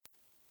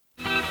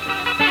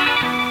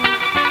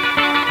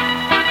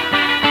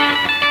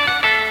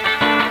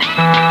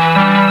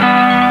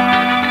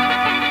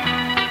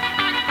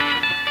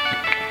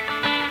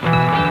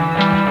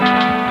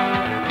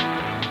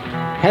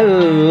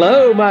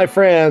My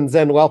friends,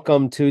 and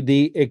welcome to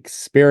the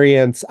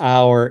Experience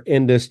Our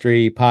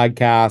Industry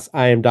podcast.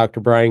 I am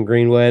Dr. Brian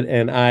Greenwood,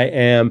 and I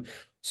am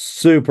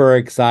super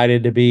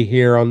excited to be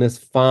here on this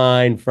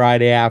fine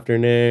Friday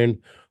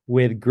afternoon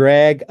with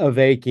Greg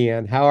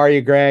Avakian. How are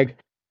you, Greg?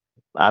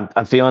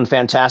 I'm feeling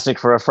fantastic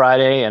for a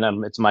Friday, and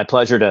it's my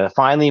pleasure to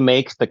finally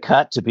make the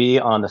cut to be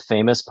on the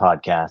famous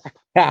podcast.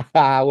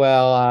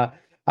 Well,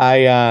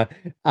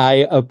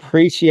 I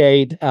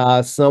appreciate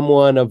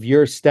someone of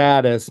your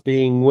status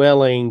being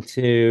willing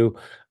to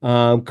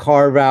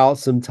carve out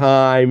some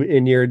time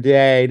in your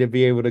day to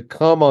be able to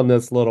come on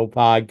this little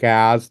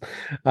podcast.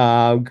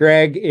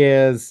 Greg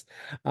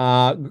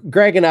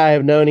and I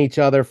have known each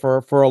other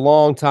for a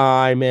long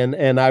time,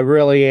 and I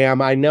really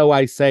am. I know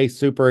I say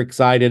super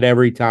excited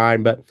every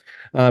time, but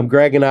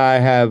Greg and I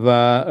have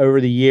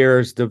over the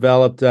years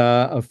developed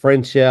a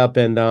friendship,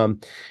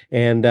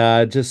 and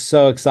just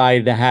so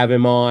excited to have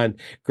him on.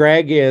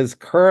 Greg is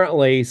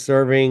currently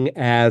serving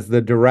as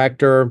the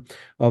director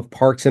of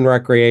Parks and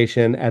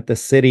Recreation at the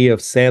city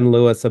of San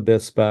Luis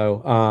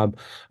Obispo.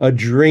 A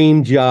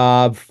dream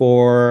job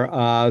for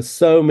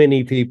so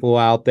many people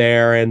out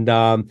there, and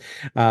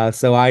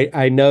so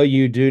I know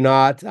you do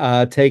not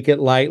take it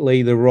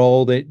lightly, the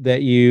role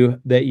that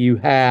you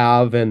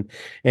have, and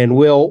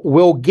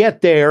we'll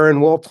get there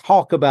and we'll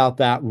talk about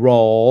that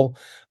role.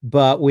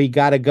 But we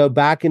got to go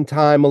back in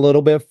time a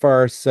little bit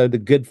first so the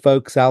good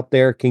folks out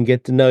there can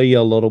get to know you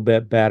a little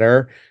bit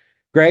better.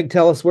 Greg,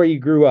 tell us where you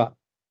grew up.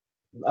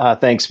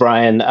 Thanks,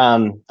 Brian.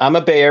 I'm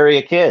a Bay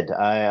Area kid.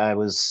 I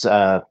was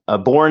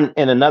born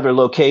in another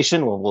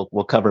location.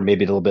 We'll cover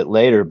maybe a little bit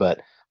later,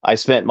 but I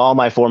spent all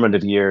my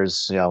formative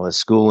years, with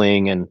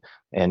schooling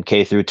and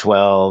K through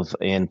 12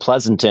 in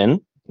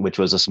Pleasanton, which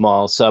was a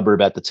small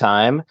suburb at the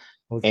time.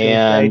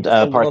 And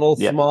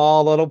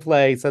small little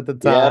place at the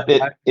time.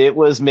 Yeah, it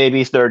was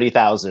maybe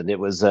 30,000. It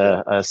was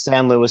a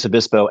San Luis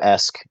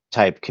Obispo-esque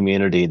type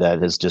community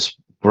that has just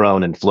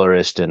grown and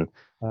flourished, and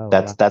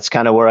that's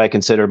kind of where I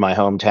consider my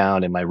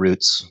hometown and my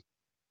roots.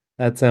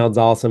 That sounds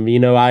awesome.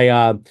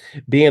 I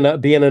being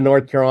a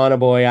North Carolina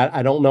boy,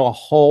 I don't know a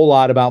whole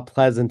lot about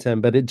Pleasanton,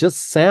 but it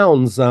just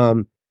sounds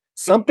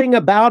something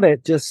about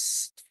it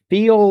just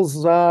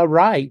feels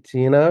right.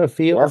 It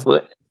feels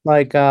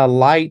like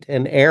light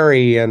and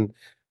airy, and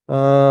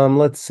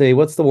let's see,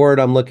 what's the word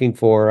I'm looking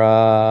for?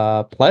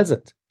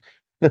 Pleasant.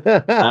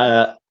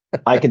 I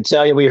can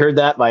tell you, we heard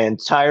that my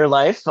entire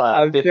life.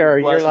 I'm 50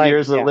 sure plus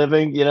years of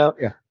living. Yeah.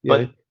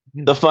 But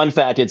the fun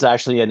fact, it's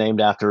actually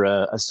named after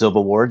a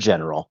Civil War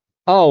general.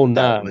 Oh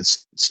no! That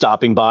was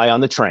stopping by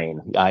on the train.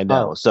 I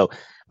know. Oh, so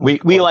we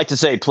like to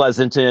say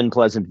Pleasanton,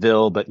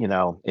 Pleasantville, but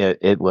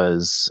it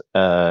was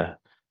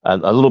a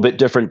little bit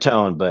different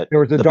tone. But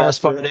the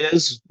best part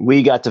is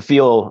we got to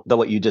feel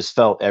what you just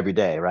felt every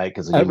day, right?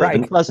 Because you live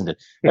in Pleasanton.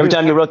 Every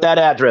time you wrote that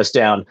address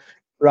down.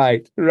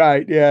 Right.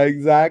 Yeah,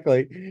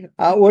 exactly.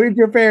 What did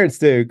your parents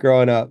do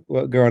growing up,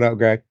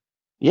 Greg?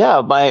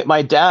 Yeah,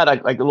 my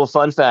dad, like a little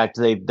fun fact,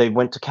 they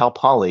went to Cal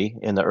Poly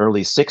in the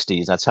early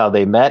 60s. That's how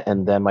they met.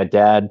 And then my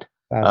dad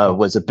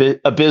was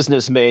a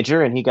business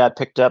major, and he got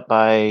picked up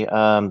by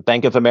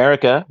Bank of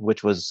America,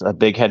 which was a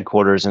big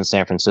headquarters in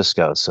San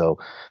Francisco. So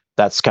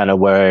that's kind of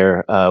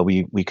where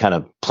we kind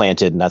of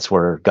planted, and that's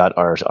where got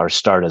our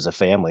start as a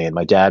family. And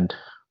my dad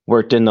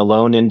worked in the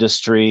loan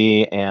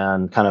industry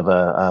and kind of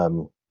a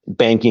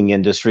banking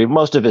industry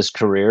most of his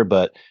career,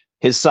 but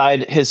his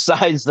side's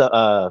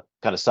the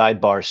kind of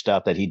sidebar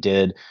stuff that he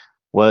did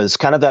was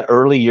kind of that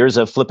early years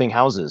of flipping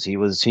houses. He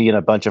and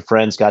a bunch of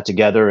friends got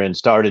together and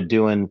started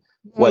doing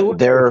what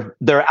their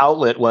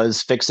outlet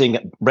was: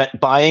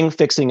 buying,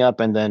 fixing up,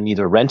 and then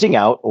either renting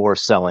out or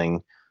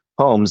selling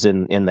homes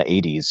in the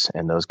 80s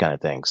and those kind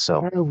of things.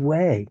 So no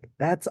way,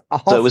 that's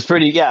awesome. So it was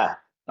pretty, yeah.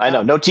 I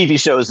know, no TV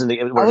shows I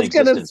was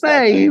going to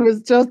say he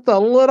was just a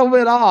little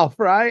bit off,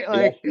 right?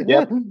 Like,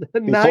 yep.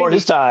 Before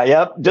his time,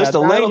 yep, just a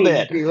little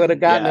bit. He would have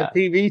gotten a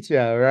TV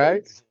show,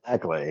 right?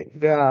 Exactly.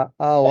 Yeah.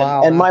 Oh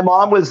wow. And my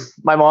mom was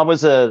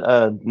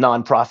a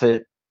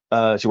nonprofit.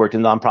 She worked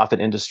in the nonprofit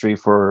industry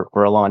for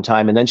a long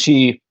time, and then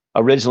she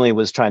originally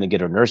was trying to get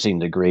her nursing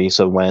degree.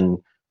 So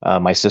when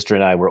my sister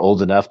and I were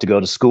old enough to go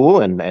to school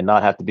and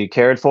not have to be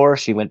cared for,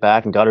 she went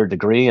back and got her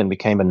degree and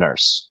became a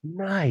nurse.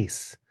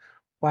 Nice.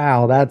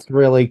 Wow, that's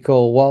really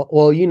cool.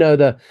 Well,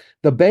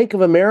 the Bank of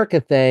America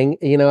thing,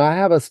 I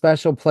have a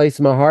special place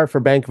in my heart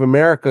for Bank of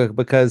America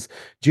because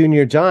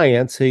Junior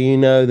Giants, who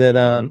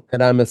that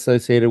I'm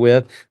associated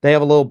with, they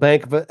have a little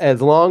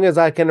as long as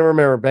I can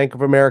remember, Bank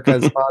of America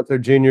has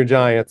sponsored Junior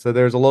Giants. So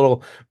there's a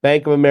little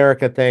Bank of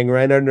America thing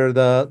right under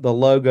the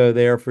logo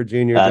there for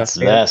Junior Giants.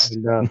 That's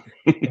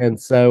and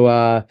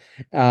so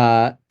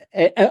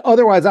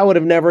otherwise, I would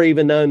have never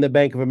even known that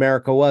Bank of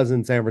America was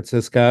in San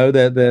Francisco.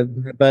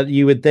 But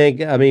you would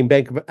think, I mean,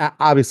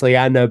 obviously,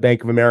 I know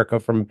Bank of America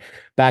from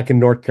back in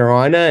North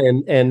Carolina,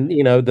 and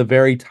the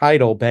very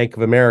title Bank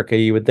of America.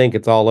 You would think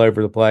it's all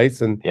over the place,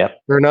 and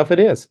sure enough, it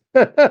is.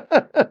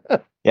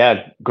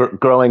 Yeah,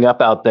 growing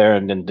up out there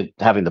and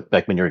having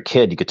like when you're a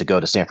kid, you get to go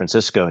to San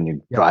Francisco and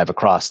you drive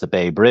across the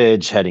Bay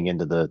Bridge, heading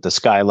into the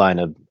skyline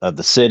of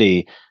the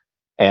city.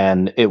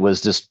 and it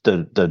was just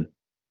the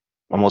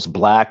almost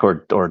black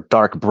or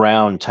dark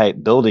brown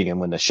type building, and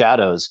when the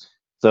shadows.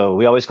 So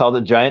we always called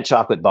it giant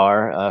chocolate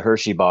bar,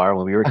 Hershey bar,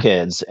 when we were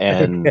kids,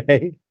 and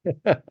Okay.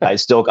 I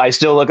still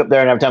look up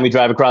there, and every time we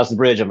drive across the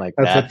bridge, I'm like,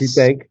 That's what you that's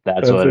think.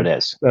 that's what it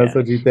is. That's Yeah.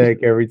 what you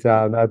think every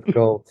time. That's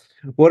cool.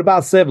 What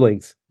about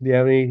siblings? Do you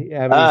have any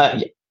Uh,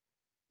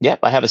 Yep,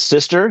 I have a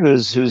sister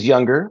who's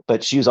younger,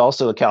 but she's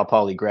also a Cal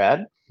Poly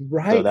grad. So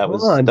right that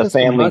was on? the Just a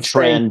family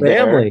Mustang trend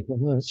there. family.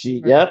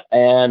 Yep,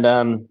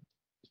 and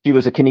she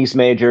was a kines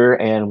major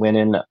and went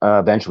in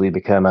eventually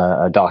become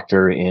a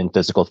doctor in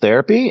physical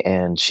therapy,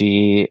 and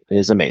she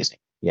is amazing.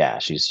 Yeah,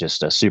 she's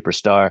just a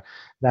superstar.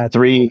 That's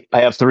I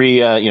have three,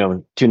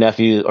 two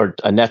nephews or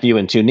a nephew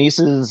and two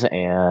nieces,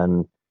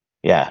 and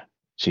yeah,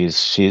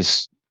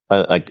 she's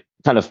like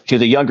kind of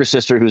she's a younger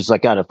sister who's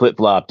like kind of flip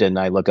flopped, and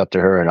I look up to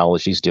her and all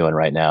that she's doing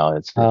right now.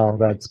 It's oh,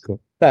 that's amazing. cool.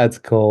 That's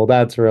cool.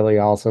 That's really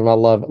awesome. I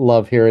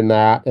love hearing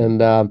that.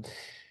 And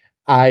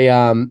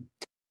I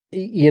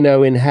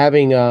in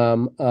having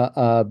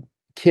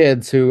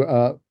kids who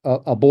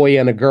a boy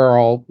and a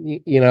girl,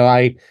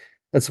 I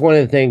that's one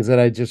of the things that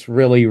I just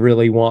really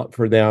really want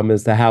for them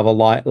is to have a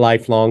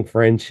lifelong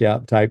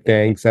friendship type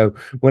thing. So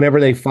whenever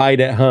they fight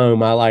at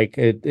home, I like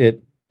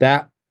it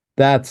that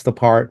that's the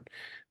part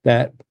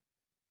that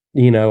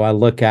I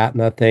look at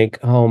and I think,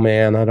 oh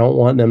man, I don't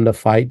want them to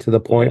fight to the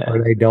point Yeah,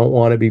 where they don't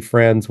want to be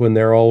friends when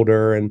they're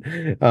older. And,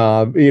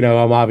 I'm yeah,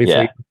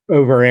 obviously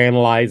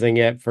overanalyzing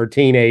it for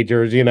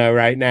teenagers,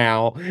 right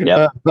now.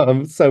 yep.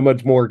 So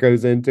much more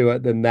goes into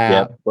it than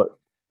that. Yep. But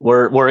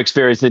we're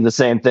experiencing the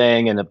same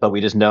thing, and but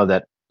we just know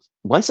that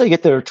once they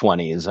get their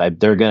 20s,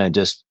 they're gonna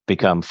just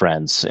become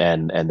friends,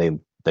 and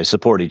they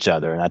support each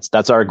other, and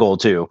that's our goal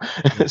too.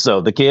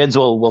 So the kids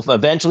will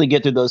eventually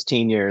get through those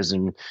teen years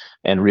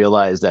and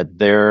realize that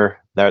their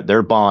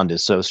bond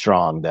is so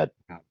strong that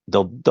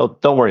they'll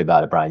don't worry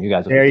about it, Brian. You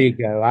guys will be There fine. you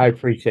go. I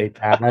appreciate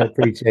that. I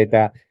appreciate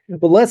that.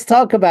 Well, let's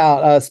talk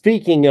about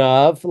speaking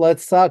of,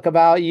 let's talk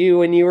about you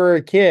when you were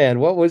a kid.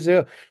 What was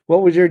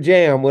your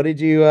jam? What did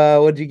you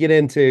get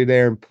into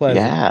there in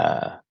Pleasant?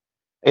 Yeah.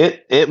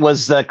 It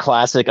was the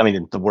classic. I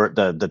mean,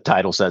 the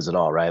title says it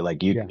all, right?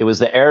 Like Yeah. it was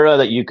the era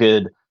that you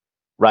could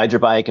ride your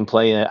bike and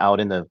play out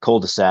in the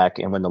cul-de-sac.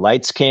 And when the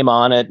lights came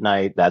on at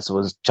night, that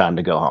was time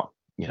to go home.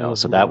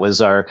 So that Mhm.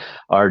 was our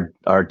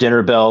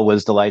dinner bell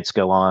was the lights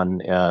go on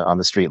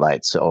the street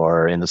lights.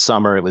 Or in the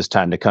summer, it was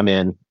time to come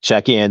in,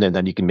 check in, and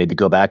then you can maybe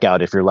go back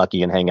out if you're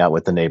lucky and hang out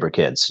with the neighbor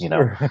kids.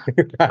 Right.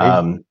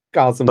 Um,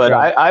 Cause some but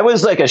trouble. I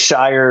was like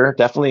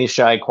definitely a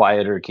shy,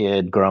 quieter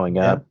kid growing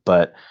Yeah. up.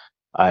 But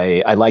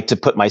I like to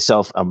put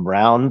myself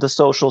around the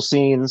social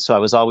scene, so I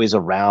was always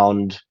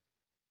around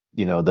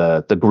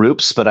the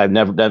groups, but I've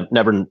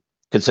never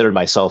considered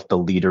myself the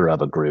leader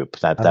of a group.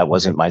 That Okay.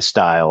 wasn't my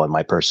style and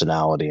my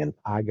personality.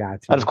 I got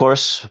And of you.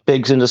 course,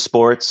 big into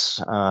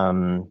sports.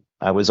 I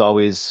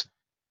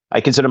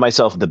consider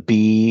myself the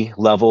B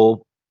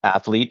level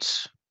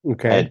athlete. I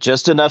Okay. had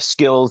just enough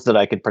skills that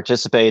I could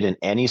participate in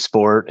any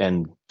sport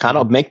and kind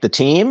Mhm. of make the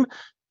team,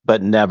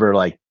 but never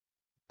like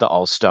the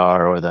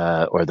all-star or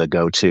the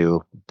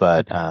go-to.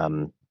 But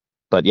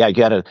yeah, you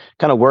got to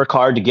kind of work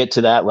hard to get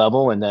to that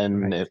level, and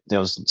then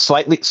Right.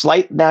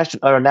 slight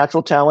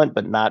natural talent,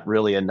 but not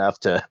really enough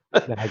to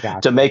I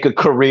got to you. make a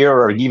career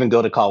or even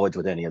go to college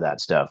with any of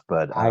that stuff.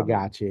 But I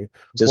got you.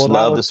 just Well, that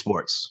love was the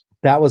sports.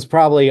 that was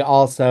probably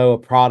also a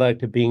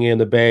product of being in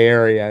the Bay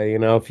Area.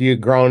 If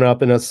you'd grown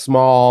up in a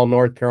small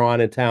North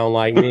Carolina town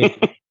like me,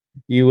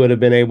 you would have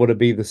been able to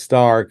be the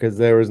star because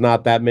there was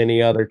not that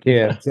many other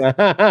kids. But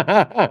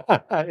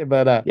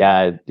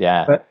Yeah,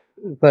 yeah. but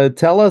but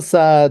tell us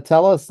I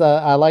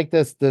like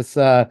this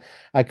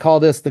I call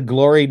this the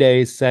glory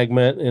days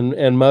segment,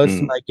 and most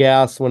of Mm. my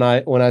guests when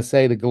I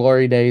say the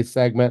glory days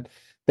segment,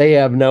 they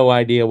have no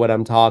idea what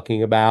I'm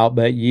talking about,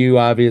 but you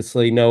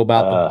obviously Uh, know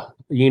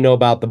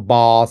about the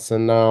boss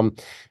and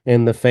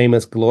the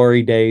famous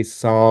glory days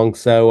song.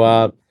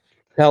 So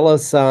tell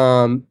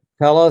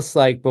us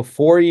like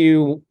before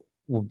you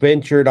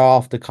ventured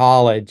off to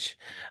college,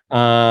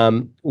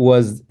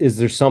 was is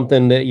there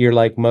something that you're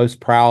like most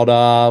proud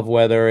of,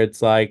 whether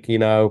it's like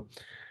a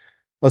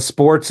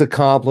sports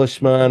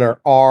accomplishment or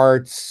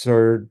arts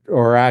or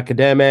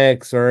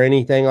academics or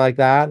anything like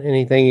that,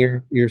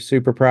 anything you're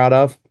super proud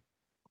of?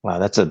 wow,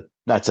 that's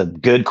a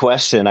good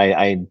question.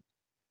 I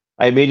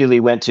immediately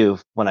went to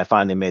when I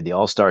finally made the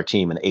All-Star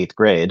team in eighth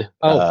grade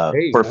Oh,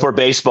 there you for go.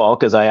 baseball,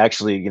 because I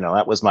actually,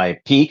 that was my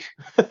peak,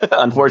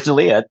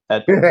 unfortunately, at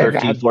 13,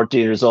 God,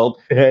 14 years old.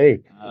 hey,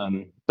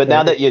 But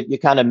now hey. that you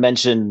kind of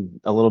mentioned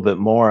a little bit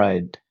more,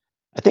 I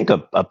think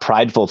a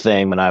prideful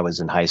thing when I was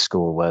in high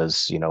school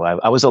was,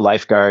 I was a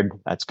lifeguard.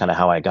 That's kind of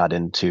how I got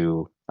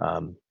into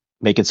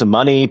making some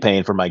money,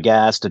 paying for my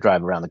gas to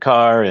drive around the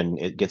car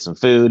and get some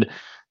food.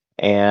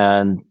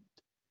 And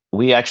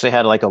we actually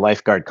had like a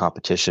lifeguard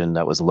competition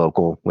that was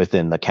local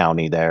within the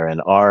county there.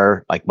 And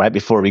our, like right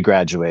before we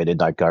graduated,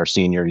 like our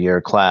senior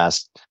year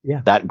class,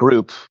 Yeah. that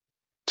group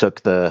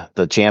took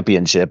the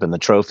championship and the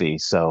trophy.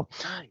 So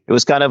it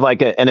was kind of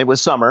like and it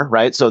was summer,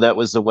 right? So that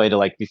was the way to,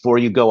 like, before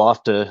you go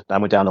off to, I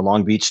went down to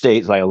Long Beach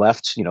State. So I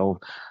left, a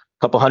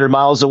couple hundred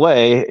miles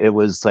away. It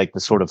was like the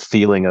sort of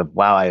feeling of,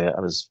 wow, I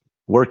was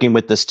working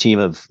with this team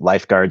of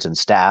lifeguards and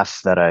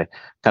staff that I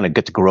kind of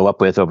get to grow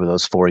up with over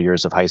those 4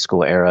 years of high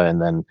school era,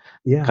 and then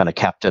kind of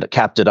capped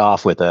it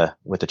off with a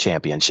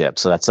championship.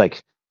 So that's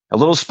like a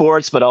little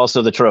sports, but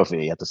also the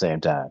trophy at the same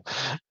time.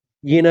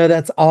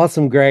 That's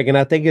awesome, Greg, and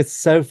I think it's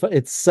so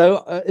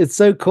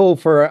cool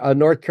for a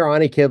North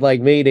Carolina kid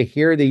like me to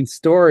hear these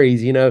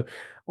stories.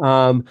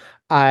 Um,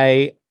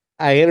 I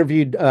I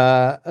interviewed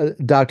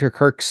Dr.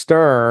 Kirk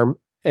Sturm,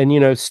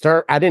 and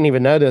Sturm. I didn't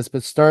even know this,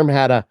 but Sturm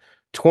had a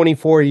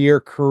 24-year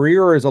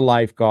career as a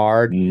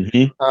lifeguard.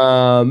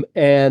 Mm-hmm.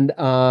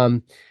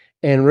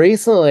 And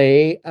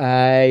recently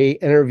I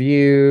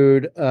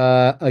interviewed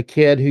a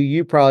kid who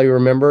you probably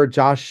remember,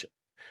 Josh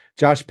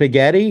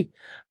Pighetti.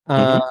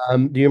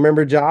 Mm-hmm. Do you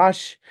remember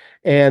Josh?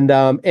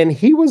 And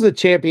he was a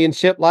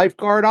championship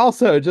lifeguard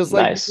also, just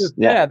like you Nice. just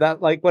Yeah. said.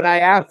 That, like, when I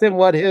asked him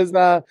what his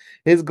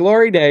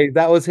glory days,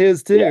 that was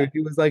his Yeah. too. He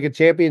was like a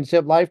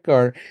championship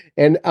lifeguard.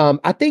 And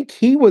I think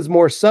he was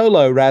more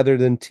solo rather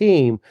than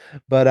team.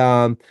 But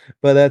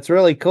that's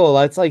really cool.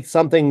 That's like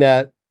something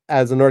that,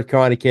 as a North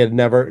Carolina kid,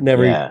 never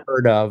even Yeah.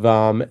 heard of.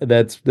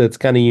 That's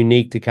kind of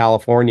unique to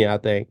California, I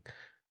think.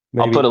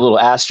 I'll Maybe put a little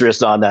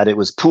asterisk on that. It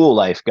was pool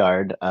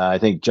lifeguard. I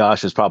think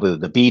Josh was probably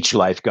the beach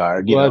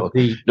lifeguard. was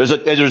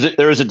the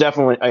There is a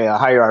definitely a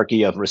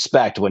hierarchy of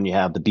respect when you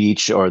have the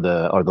beach or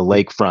the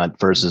lakefront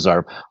versus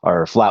our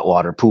flat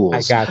water I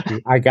pools. got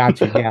you. I got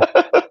you. Yeah.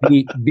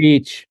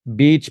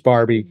 Beach,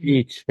 Barbie,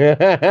 beach.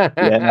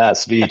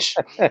 Yes, beach.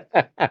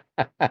 That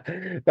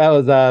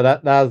was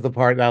the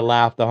part that I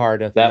laughed the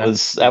hardest.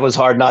 That was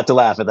hard not to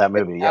laugh at that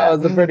movie. That Yeah.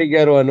 was a pretty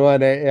good one,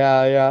 wasn't it?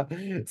 Yeah,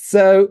 yeah.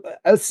 So,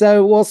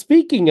 well,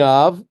 speaking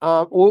of,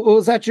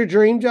 was that your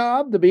dream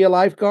job, to be a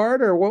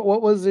lifeguard, or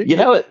what was it? You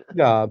know,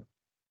 Job?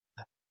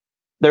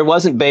 there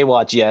wasn't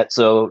Baywatch yet,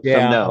 so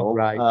Yeah, no.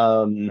 right,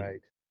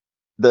 right,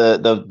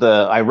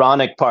 The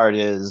ironic part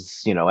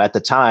is, at the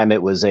time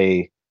it was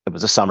a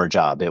summer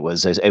job. It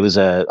was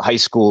a high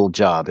school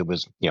job. It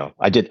was,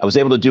 I was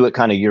able to do it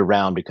kind of year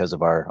round because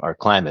of our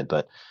climate.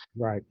 But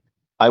right.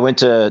 I went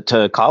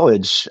to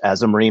college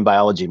as a marine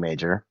biology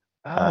major.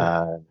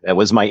 It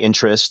was my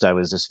interest. I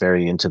was just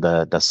very into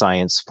the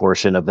science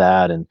portion of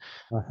that,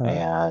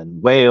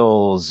 and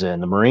whales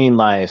and the marine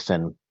life.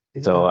 And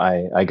so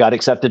I got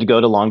accepted to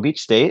go to Long Beach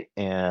State,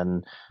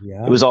 and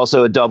Yeah. it was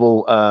also a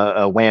double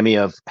a whammy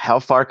of how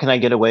far can I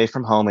get away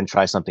from home and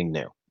try something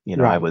new. I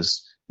Right.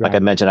 was, like I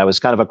mentioned, I was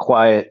kind of a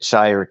quiet,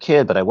 shyer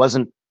kid, but I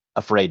wasn't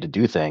afraid to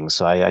do things.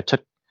 So I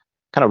took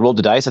kind of rolled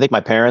the dice. I think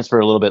my parents were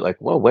a little bit like,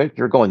 "Whoa, wait,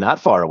 you're going that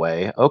far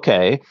away?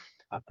 Okay."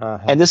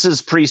 And this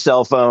is pre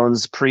cell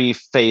phones, pre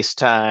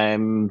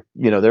FaceTime.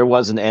 There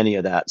wasn't any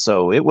of that.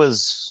 So it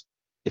was,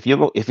 if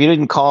you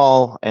didn't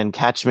call and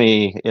catch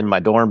me in my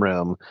dorm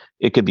room,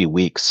 it could be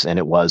weeks, and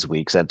it was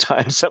weeks at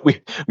times that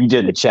we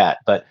didn't chat.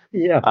 But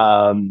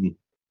Yeah.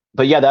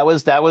 but yeah, that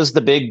was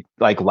the big,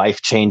 like,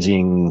 life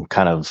changing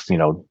kind of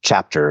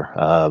chapter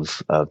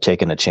of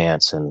taking a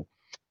chance. And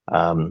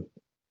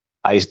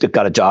I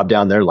got a job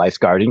down there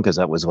lifeguarding because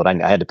that was what I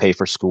had to pay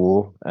for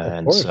school.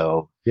 And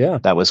so Yeah.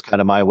 that was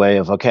kind of my way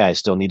of, okay, I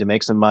still need to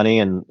make some money,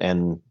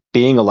 and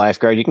being a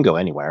lifeguard, you can go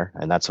anywhere.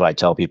 And that's what I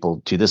tell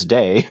people to this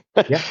day.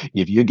 Yeah.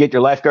 If you get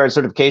your lifeguard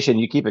certification,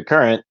 you keep it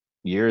current,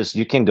 years,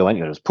 you can go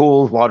anywhere. There's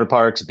pools, water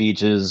parks,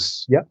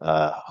 beaches, Yep.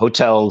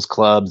 Hotels,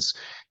 clubs.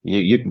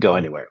 You can go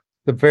anywhere.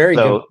 A very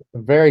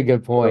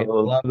good point. So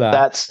Love that.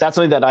 that's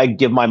something that I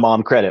give my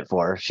mom credit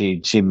for. She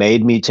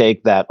made me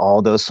take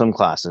all those swim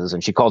classes,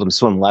 and she called them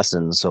swim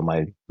lessons. So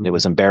it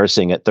was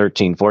embarrassing at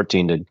 13,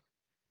 14 to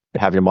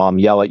have your mom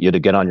yell at you to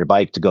get on your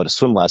bike to go to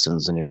swim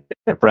lessons, and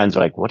your friends are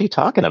like, "What are you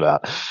talking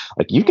about?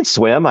 Like, you can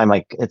swim?" I'm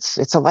like,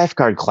 "It's a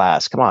lifeguard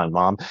class. Come on,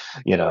 mom."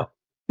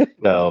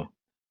 So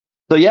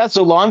yeah.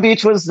 So Long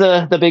Beach was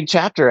the big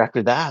chapter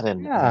after that,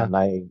 and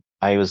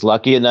I was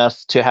lucky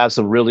enough to have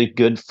some really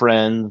good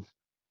friends.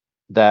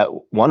 That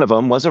one of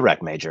them was a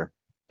rec major.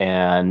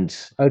 And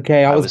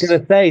okay, I was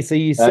gonna say, so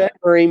you said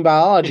marine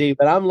biology,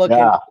 but I'm looking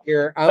at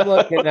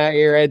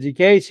your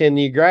education.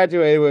 You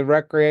graduated with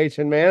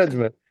recreation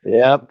management.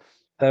 Yep.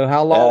 So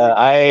how long?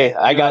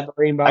 I got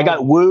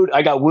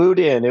wooed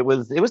in. It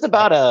was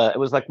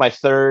like my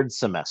third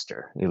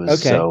semester. It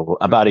was so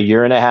about a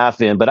year and a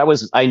half in, but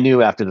I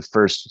knew after the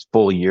first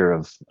full year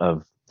of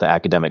the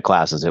academic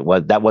classes,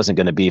 that wasn't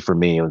going to be for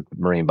me with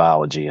marine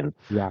biology. And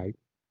right.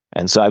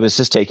 And so I was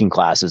just taking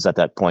classes at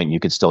that point. You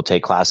could still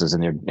take classes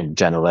in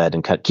general ed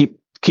and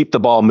keep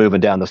the ball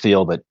moving down the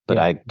field, but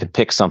I could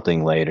pick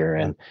something later.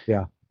 And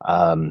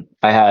I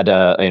had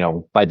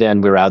by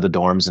then we were out of the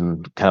dorms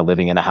and kind of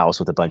living in a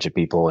house with a bunch of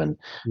people, and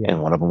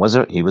one of them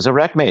he was a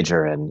rec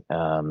major, and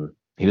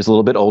he was a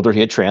little bit older. He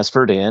had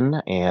transferred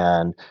in,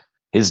 and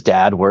his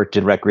dad worked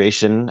in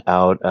recreation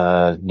out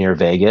near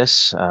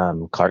Vegas,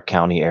 Clark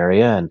County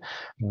area, and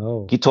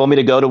Oh. he told me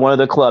to go to one of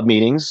the club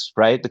meetings,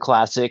 right? The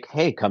classic,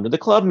 hey, come to the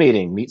club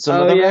meeting, meet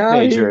some of Oh the rec yeah,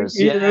 he, majors.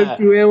 he roped Yeah,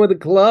 you in with a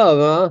club,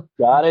 huh?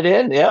 got it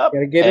in. Yep.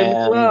 Gotta get in the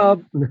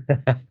And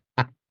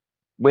club.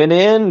 went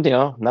in,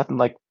 nothing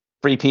like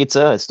free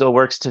pizza. It still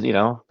works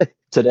to,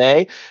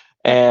 today.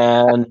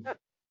 And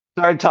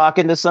started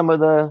talking to some of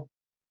the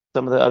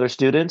other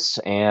students.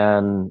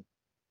 And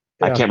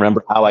I Yeah. can't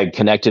remember how I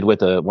connected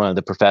with one of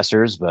the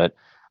professors, but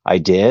I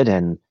did.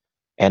 And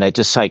I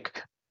just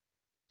like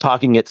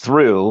talking it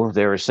through,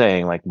 they were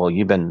saying like, well,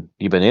 you've been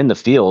in the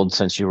field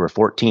since you were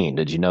 14.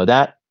 Did you know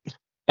that?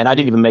 And I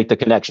didn't even make the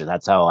connection.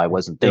 That's how I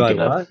wasn't You're like,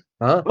 thinking of what?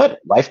 Huh? what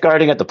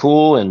lifeguarding at the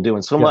pool and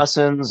doing swim Yeah.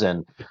 lessons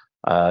and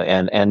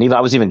even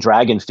I was even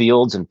dragging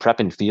fields and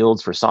prepping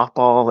fields for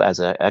softball as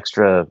a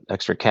extra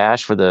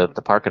cash for the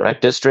Park and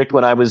Rec district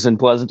when I was in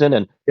Pleasanton,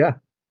 and Yeah.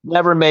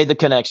 never made the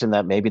connection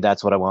that maybe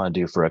that's what I want to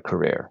do for a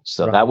career.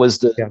 So that Right. was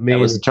the Yeah, that me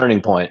was the either.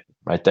 turning point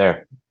right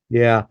there.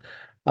 Yeah.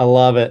 I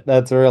love it.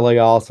 That's really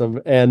awesome.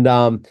 And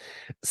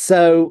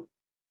so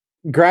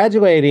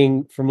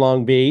graduating from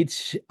Long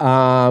Beach,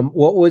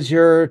 what was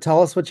your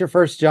tell us what your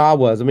first job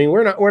was? I mean,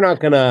 we're not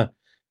gonna,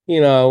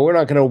 we're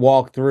not gonna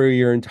walk through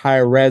your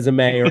entire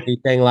resume or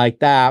anything like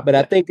that, but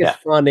I think it's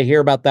Yeah, fun to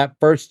hear about that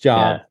first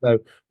job. yeah, So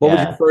what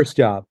was your yeah. first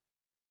job?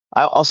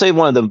 I'll say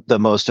one of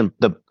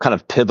the kind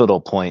of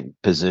pivotal point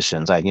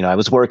positions. I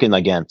was working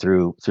again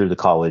through the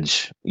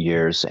college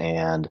years,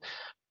 and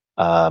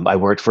I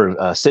worked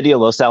for City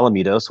of Los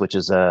Alamitos, which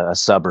is a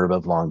suburb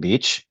of Long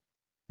Beach,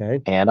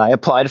 Okay. and I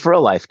applied for a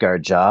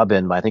lifeguard job,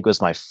 and I think it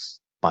was my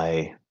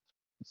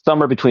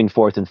somewhere between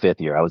fourth and fifth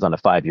year. I was on a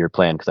 5-year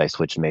plan because I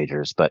switched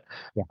majors, but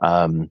Yeah.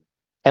 um,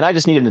 and I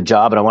just needed a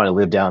job, and I wanted to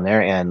live down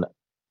there, and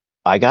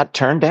I got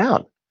turned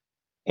down,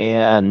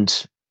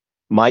 and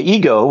my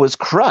ego was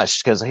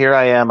crushed because here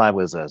I am. I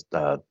was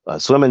a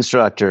swim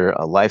instructor,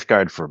 a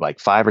lifeguard for like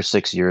 5 or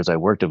 6 years. I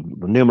worked at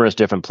numerous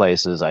different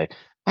places. I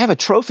have a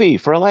trophy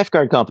for a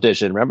lifeguard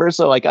competition. Remember?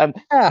 So like I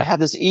Yeah. have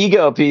this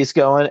ego piece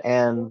going,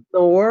 and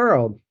The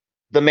world.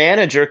 the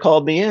manager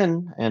called me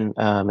in, and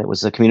it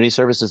was the community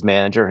services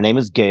manager. Her name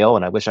is Gail,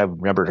 and I wish I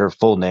remembered her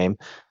full name.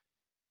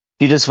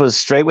 She just was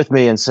straight with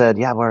me and said,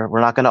 "Yeah,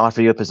 we're not going to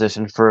offer you a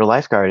position for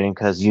lifeguarding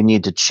because you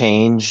need to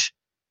change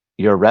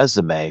your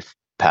resume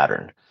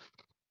pattern."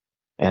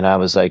 And I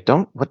was like,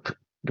 "Don't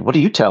what are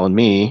you telling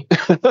me?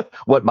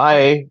 What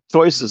my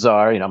choices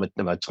are?" I'm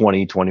a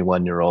 20,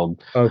 21-year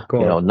old, Of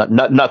course.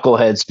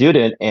 knucklehead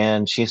student,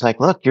 and she's like,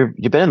 "Look, you've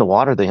been in the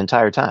water the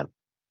entire time.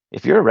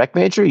 If you're a rec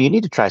major, you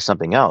need to try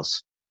something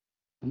else.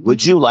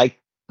 Would you like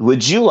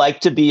would you like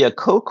to be a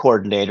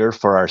co-coordinator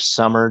for our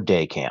summer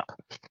day camp?"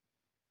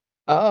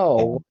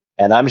 Oh,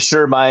 And I'm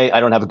sure I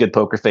don't have a good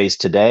poker face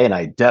today, and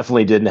I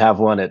definitely didn't have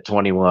one at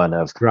 21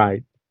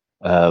 right.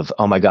 of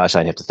oh my gosh,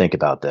 I have to think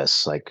about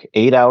this. Like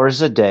 8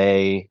 hours a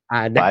day,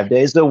 I know. 5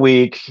 days a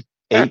week,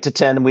 8 to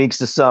 10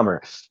 weeks a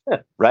summer.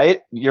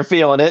 Right? You're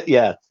feeling it?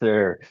 Yeah,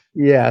 sure.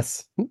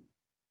 Yes.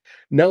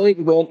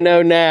 Knowing will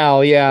know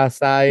now.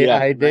 Yes, I Yeah, I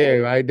right.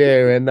 do. I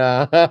do. And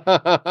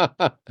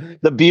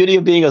The beauty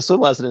of being a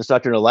swim lesson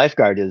instructor and a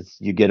lifeguard is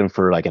you get them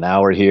for like an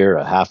hour here,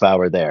 a half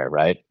hour there,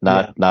 right?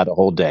 yeah. Not a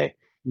whole day.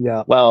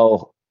 Yeah.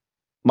 Well,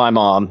 my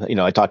mom,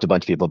 I talked to a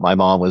bunch of people. My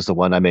mom was the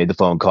one I made the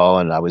phone call,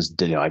 and I was,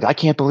 like, I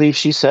can't believe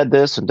she said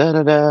this and da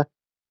da da.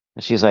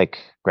 And she's like,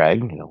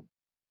 Greg,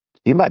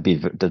 you might be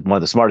one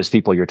of the smartest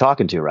people you're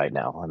talking to right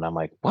now. And I'm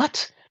like,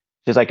 what?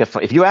 She's like,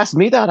 if you asked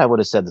me that, I would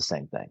have said the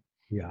same thing.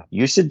 Yeah.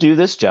 You should do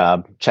this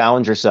job,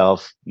 challenge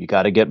yourself. You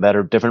got to get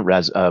better, different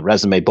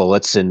resume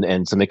bullets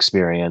and some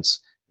experience.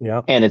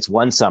 Yeah. And it's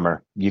one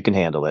summer. You can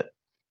handle it.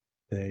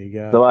 There you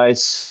go.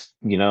 So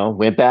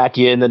went back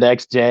in the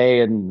next day,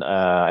 and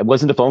it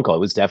wasn't a phone call. It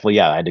was definitely,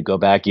 yeah, I had to go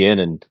back in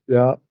and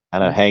Yeah.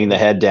 kind of hang the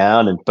head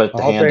down and put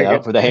the I'll hand take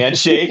out for the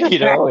handshake,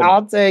 it. and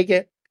I'll take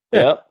it.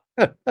 yep.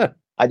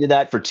 I did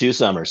that for 2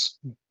 summers.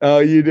 Oh,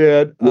 you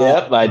did.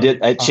 Yep, I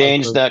did. I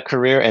changed Awesome. that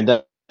career, and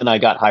then I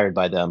got hired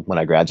by them when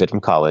I graduated from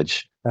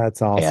college.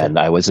 That's awesome. And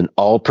I was an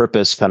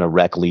all-purpose kind of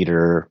rec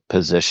leader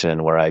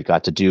position where I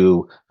got to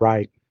do.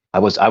 Right. I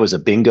was a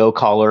bingo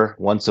caller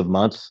once a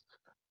month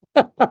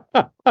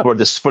for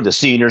the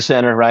senior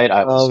center, right?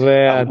 Oh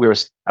man.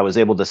 I was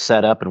able to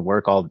set up and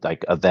work all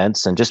like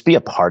events and just be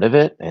a part of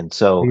it. And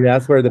so See,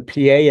 that's where the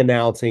PA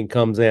announcing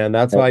comes in.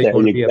 That's why you there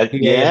want to you be a go. PA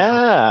announcer.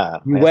 Yeah,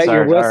 You that's wet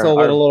your whistle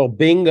with a our little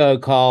bingo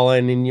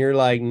calling, and you're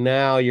like,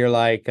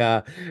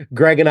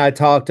 Greg and I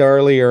talked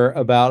earlier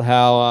about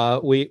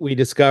how we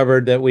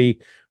discovered that we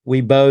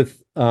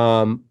both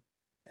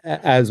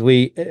as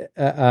we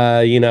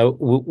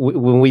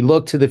when we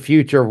look to the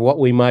future of what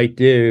we might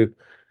do,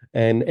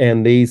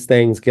 and these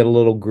things get a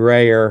little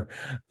grayer,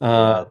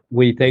 yeah,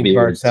 we the think to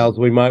beards. ourselves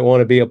we might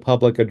want to be a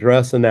public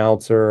address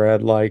announcer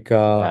at like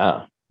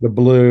Yeah, the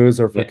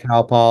Blues or for yeah.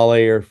 Cal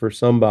Poly or for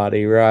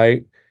somebody,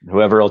 right?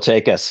 Whoever will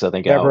take us, I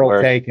think how Whoever it will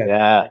works. take it.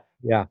 Yeah.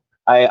 Yeah.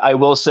 I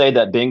will say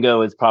that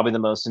bingo is probably the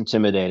most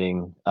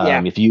intimidating. Yeah.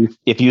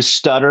 If you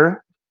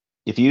stutter,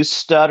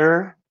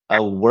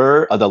 a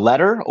word, the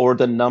letter or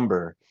the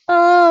number.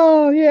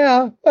 Oh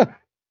yeah.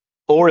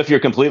 Or if you're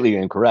completely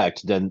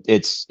incorrect, then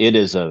it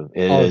is Oh,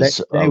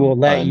 they will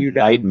let a you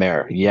down.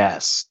 nightmare.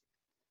 Yes.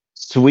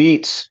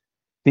 Sweet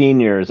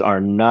seniors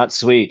are not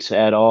sweet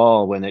at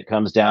all when it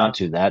comes down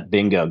to that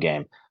bingo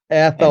game.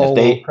 And if Ethel will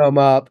they come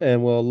up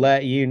and will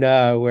let you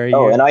know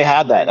oh, and I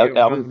had that. you're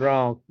going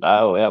wrong.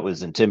 Oh, that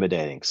was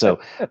intimidating. So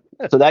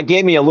that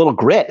gave me a little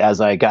grit as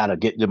I got to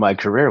get into my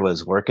career,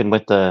 was working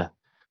with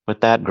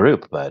that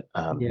group. But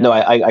no,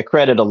 Yeah. I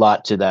credit a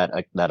lot to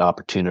that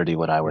opportunity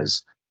when I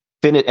was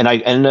finished, and I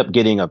ended up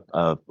getting a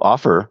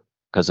offer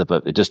because of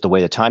just the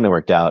way the timing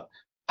worked out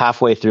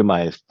halfway through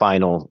my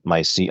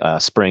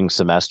spring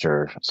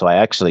semester. So I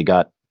actually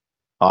got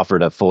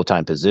offered a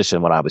full-time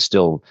position when I was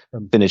still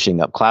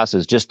finishing up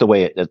classes, just the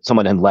way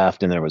someone had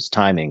left and there was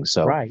timing.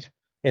 So Right.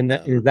 And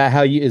is um, that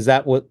how you, is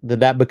that what,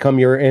 did that become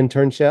your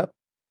internship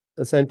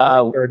essentially?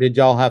 uh, Or did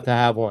y'all have to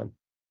have one?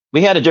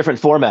 we had a different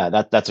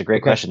format. That's a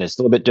great Okay. question. It's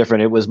a little bit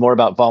different. It was more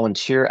about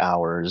volunteer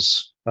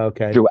hours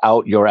Okay.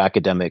 throughout your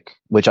academic,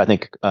 which I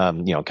think Cal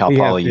We have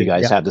Poly, you to.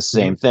 guys Yep. have the Mhm.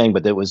 same thing,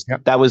 but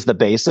Yep. that was the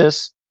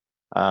basis.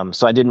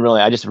 So I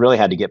just really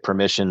had to get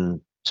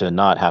permission to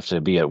not have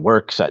to be at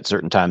work at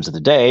certain times of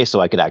the day, so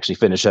I could actually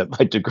finish up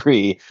my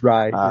degree.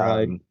 Right.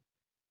 Right. Um,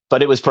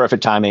 but it was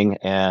perfect timing,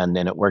 and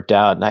then it worked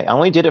out. And I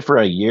only did it for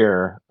a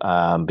year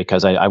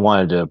because I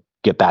wanted to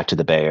get back to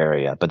the Bay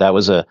Area. But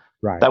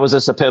Right. that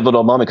was a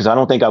pivotal moment, because I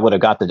don't think I would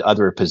have got the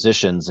other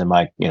positions in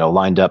my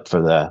lined up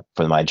for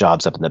my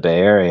jobs up in the Bay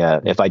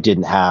Area if I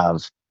didn't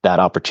have that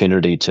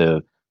opportunity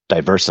to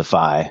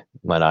diversify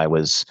when I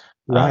was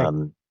Right.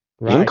 um,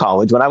 in Right.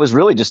 college, when I was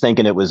really just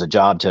thinking it was a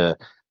job to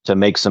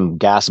make some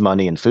gas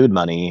money and food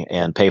money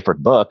and pay for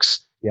books.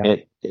 Yeah.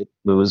 It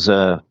was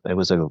a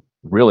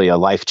really a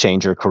life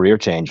changer, career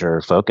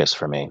changer focus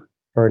for me.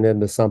 Turn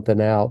into something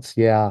else.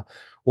 Yeah.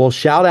 Well,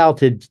 shout out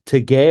to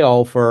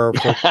Gail for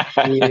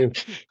you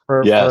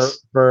Yes.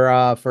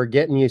 for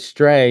getting you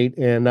straight,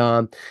 and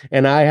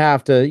I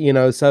have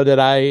to, so that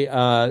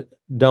I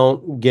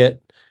don't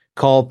get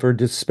called for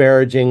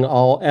disparaging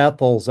all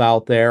Ethels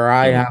out there.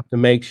 I Mm, have to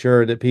make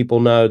sure that people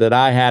know that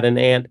I had an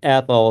Aunt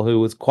Ethel who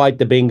was quite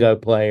the bingo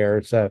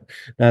player. So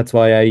that's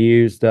why I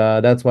used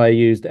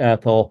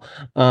Ethel.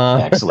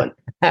 excellent.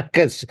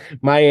 Because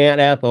my Aunt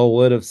Ethel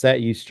would have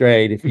set you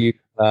straight if you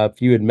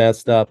had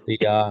messed up the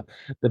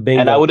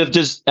bingo. And I would have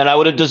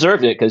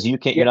deserved it, because you're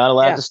Yeah, not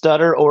allowed yeah, to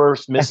stutter or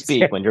that's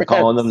misspeak when you're that's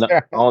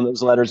right. calling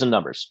those letters and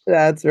numbers.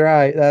 That's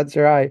right. That's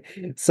right.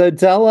 So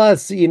tell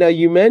us,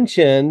 you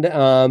mentioned,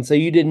 so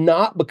you did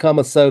not become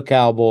a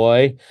SoCal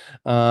boy,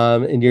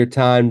 in your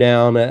time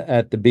down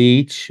at the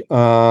beach.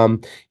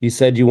 You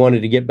said you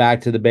wanted to get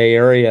back to the Bay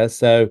Area.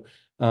 So,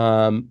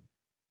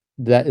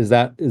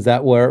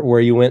 that where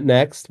you went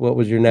next? What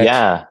was your next?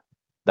 Yeah,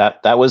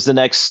 that was the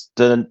next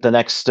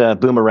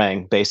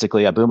boomerang,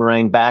 basically a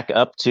boomerang back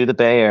up to the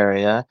Bay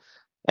Area.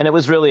 And it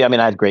was really, I mean,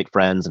 I had great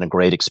friends and a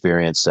great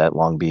experience at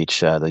Long Beach.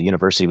 The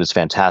university was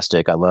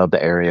fantastic. I loved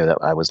the area that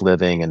I was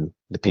living and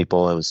the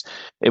people.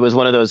 It was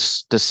one of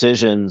those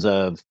decisions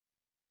of,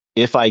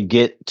 if I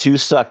get too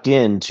sucked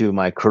into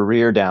my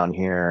career down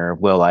here,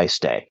 will I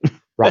stay?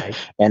 Right.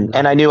 And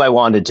Right. I knew I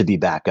wanted to be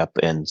back up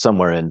in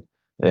somewhere in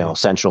Right.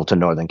 central to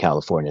northern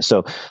California.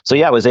 So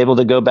yeah, I was able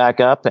to go back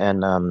up,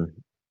 and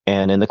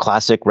in the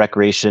classic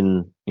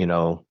recreation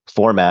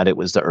format, it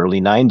was the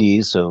early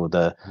 90s, so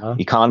the Huh?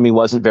 economy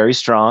wasn't very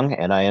strong,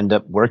 and I ended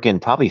up working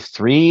probably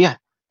three.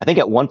 I think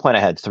at one point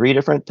I had three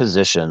different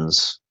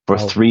positions for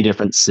Oh, three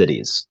different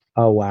cities.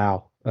 oh,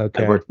 wow. I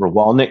Okay. worked for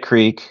Walnut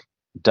Creek,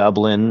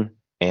 Dublin,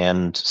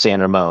 and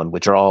San Ramon,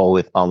 which are all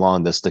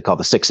along this, they call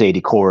the 680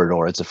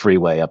 corridor. It's a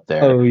freeway up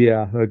there. Oh,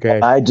 yeah. Okay.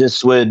 I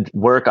just would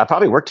work. I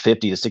probably worked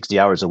 50 to 60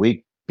 hours a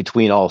week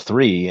between all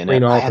three, and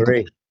Between I all had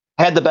three.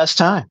 the best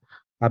time.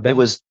 I It bet.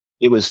 was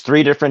it was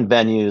three different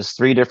venues,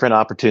 three different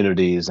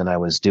opportunities, and I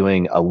was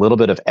doing a little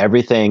bit of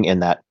everything in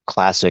that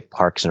classic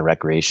parks and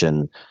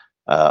recreation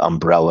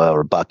umbrella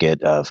or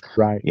bucket of,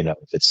 Right. if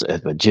it's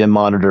a gym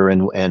monitor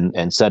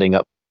and setting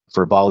up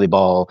for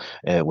volleyball.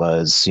 It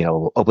was,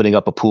 opening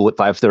up a pool at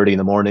 5:30 in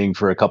the morning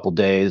for a couple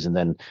days, and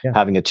then Yeah.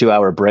 having a 2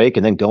 hour break,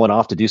 and then going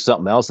off to do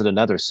something else in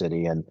another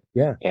city.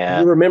 Yeah.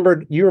 And You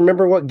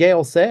remember what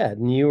Gail said,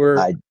 and I you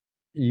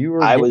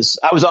were I getting was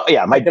I was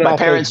yeah, taking my off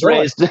those parents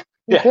bullets. raised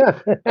yeah.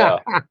 Yeah.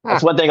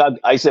 That's one thing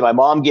I say. My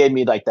mom gave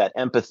me like that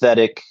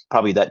empathetic,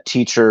 probably that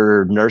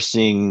teacher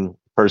nursing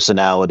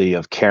personality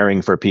of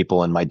caring for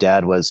people. And my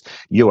dad was,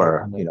 you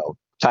are,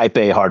 type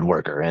A hard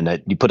worker.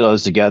 And you put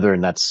those together,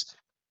 and that's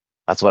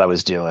what I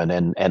was doing.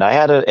 And I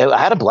had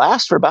a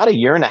blast for about a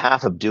year and a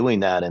half of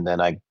doing that. And then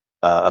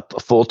a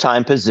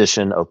full-time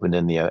position opened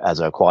in the as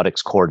an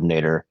aquatics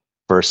coordinator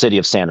for City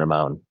of San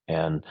Ramon.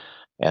 And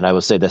I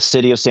will say the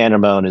City of San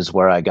Ramon is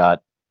where I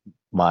got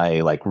my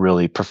like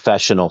really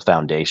professional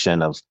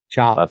foundation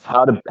Chop. of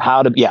how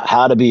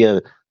to be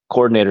a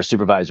coordinator,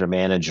 supervisor,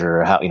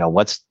 manager. How do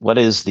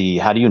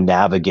you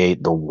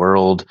navigate the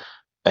world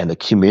and the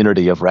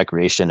community of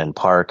recreation and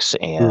parks,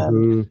 and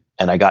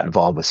Hmm. I got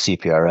involved with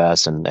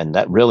CPRS, and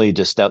that really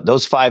just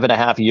those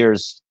 5.5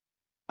 years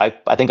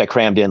I think I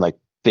crammed in like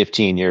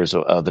 15 years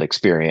of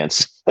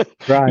experience.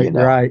 Right, you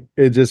know, right.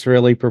 It just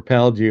really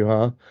propelled you,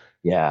 huh?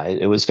 yeah,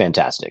 it was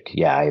fantastic.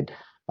 Yeah,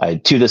 I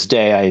to this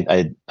day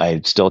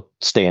I still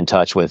stay in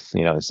touch with,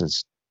 this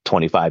is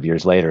 25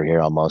 years later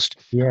here almost,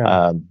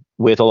 Yeah.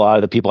 with a lot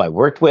of the people I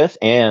worked with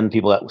and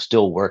people that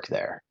still work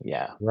there.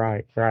 Yeah.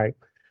 Right, right.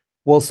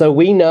 Well, so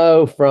we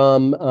know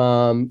from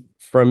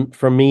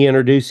me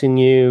introducing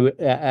you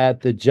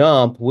at the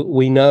jump,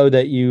 we know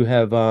that you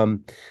have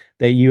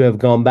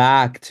gone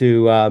back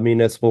to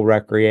municipal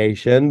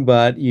recreation,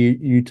 but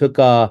you took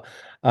a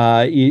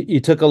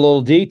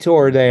little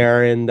detour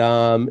there, and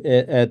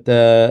at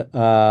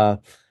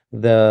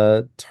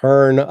the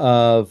turn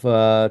of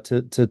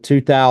to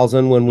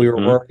 2000, when we were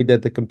Hmm. worried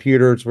that the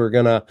computers were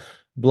gonna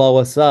blow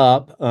us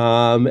up,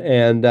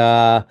 and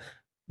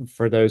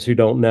for those who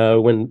don't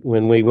know,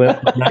 when we went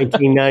from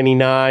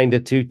 1999 to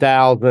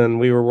 2000,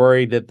 we were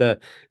worried that the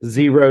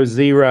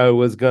 00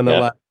 was going to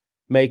Yep.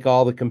 make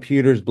all the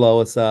computers blow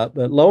us up.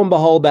 But lo and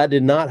behold, that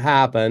did not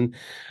happen.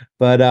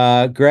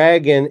 But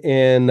Greg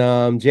in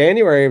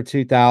January of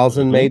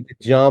 2000 Hmm. made the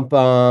jump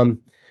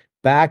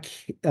back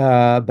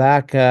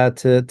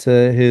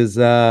to his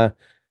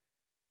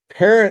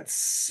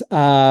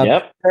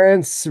Yep.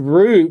 parents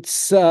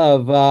roots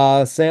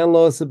of San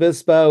Luis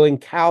Obispo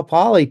and Cal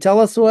Poly. Tell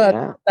us what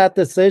Yeah. that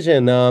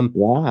decision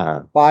Yeah.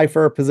 apply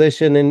for a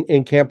position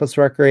in campus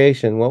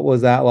recreation. What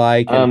was that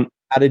like, and Um,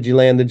 how did you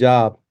land the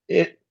job?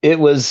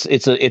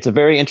 it's a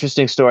very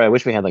interesting story. I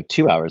wish we had like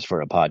 2 hours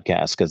for a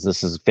podcast because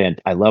this is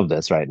I love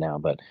this right now.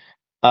 But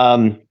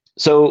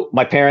so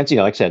my parents,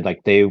 like I said,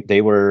 like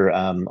they were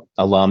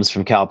alums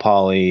from Cal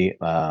Poly.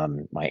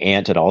 My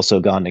aunt had also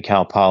gone to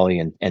Cal Poly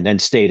and then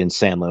stayed in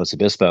San Luis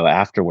Obispo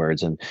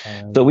afterwards. And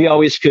so we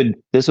always could.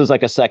 This was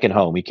like a second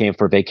home. We came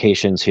for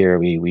vacations here.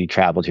 We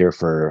traveled here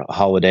for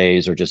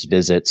holidays or just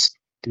visits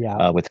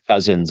Yeah, with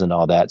cousins and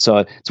all that. So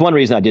it's one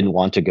reason I didn't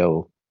want to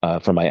go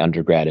for my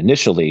undergrad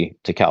initially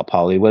to Cal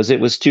Poly was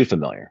it was too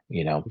familiar.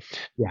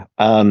 yeah,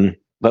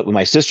 But when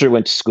my sister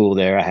went to school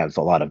there, I have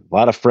a lot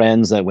of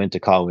friends that went to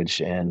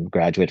college and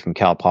graduated from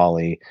Cal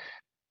Poly.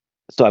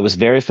 So I was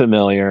very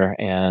familiar,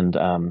 and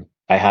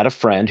I had a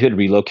friend who had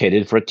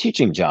relocated for a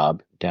teaching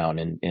job down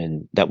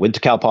in that went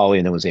to Cal Poly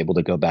and then was able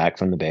to go back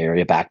from the Bay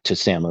Area back to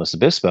San Luis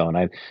Obispo,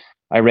 and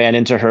I ran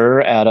into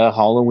her at a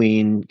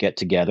Halloween get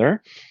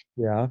together.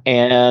 yeah.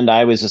 And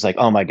I was just like,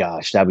 oh my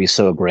gosh, that'd be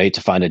so great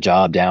to find a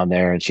job down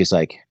there. And she's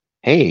like,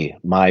 hey,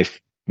 my,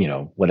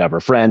 whatever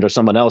friend or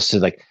someone else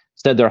is like,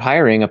 said they're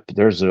hiring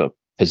there's a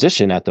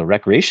position at the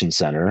recreation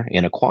center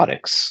in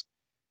aquatics.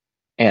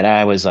 And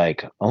I was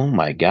like, oh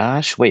my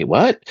gosh, wait,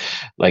 what?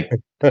 Like,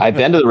 I've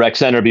been to the rec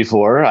center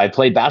before. I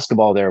played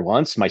basketball there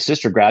once. My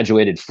sister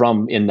graduated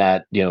from in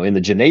that, in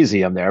the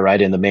gymnasium there,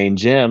 right in the main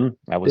gym.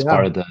 I was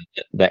part Yeah, of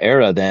the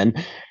era then.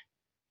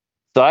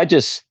 So I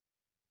just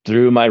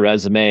threw my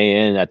resume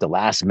in at the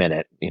last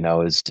minute,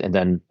 and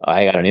then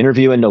I got an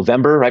interview in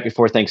November right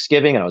before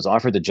Thanksgiving, and I was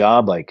offered the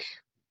job like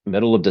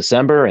middle of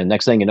December. And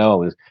next thing you know,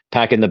 I was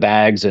packing the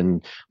bags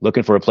and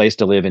looking for a place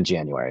to live in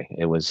January.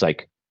 It was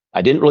like,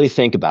 I didn't really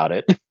think about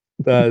it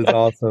that is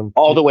awesome.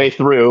 all the way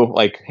through.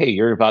 Like, hey,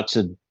 you're about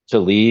to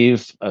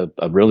leave a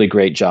really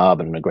great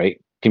job and a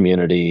great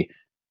community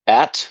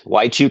at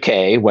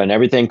Y2K when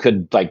everything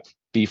could like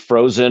be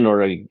frozen or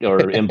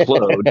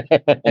implode,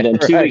 and then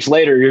two Right, weeks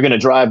later you're going to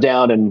drive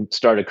down and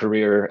start a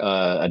career,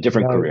 a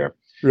different right, career.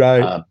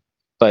 right. Uh,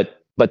 but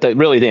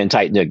really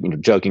the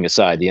joking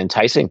aside, the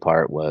enticing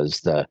part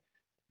was the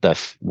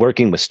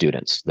working with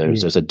students. Yeah,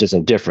 There's a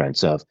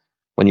difference of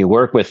when you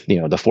work with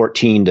the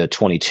 14 to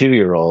 22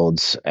 year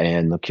olds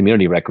and the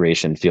community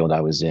recreation field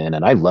I was in,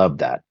 and I loved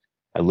that.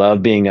 I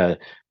love being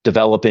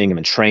developing them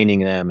and training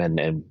them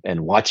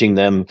and watching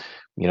them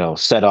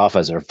set off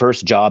as their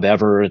first job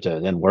ever to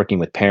then working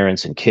with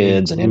parents and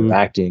kids and mhm,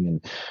 interacting,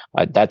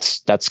 and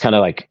that's kind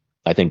of like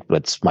I think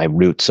that's my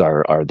roots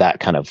are that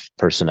kind of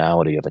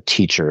personality of a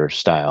teacher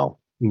style.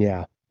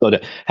 yeah. So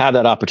to have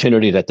that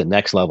opportunity at the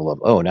next level of,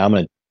 oh, now I'm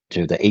going to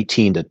do the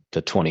 18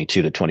 to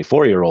 22 to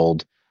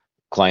 24-year-old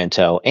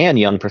clientele and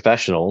young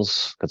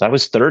professionals, because I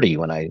was 30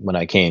 when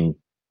I came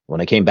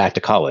back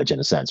to college in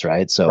a sense,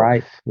 right? So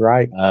Right,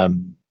 right.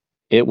 um,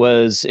 it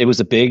was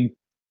a big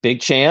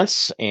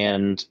chance,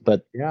 and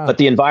Yeah. but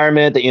the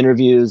environment, the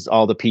interviews,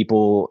 all the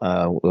people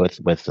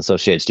with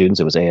associated students,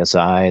 it was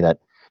ASI that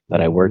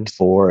I Mhm. worked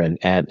for, and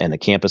the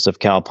campus of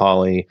Cal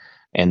Poly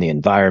and the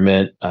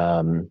environment.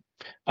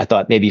 I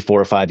thought maybe 4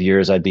 or 5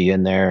 years I'd be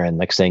in there, and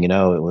next thing you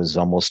know, it was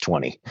almost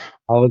 20.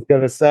 I was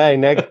gonna say,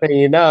 next thing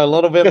you know, a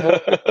little bit more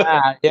than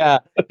that. Yeah.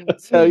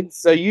 So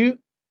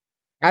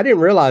I didn't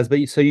realize, but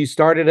you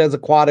started as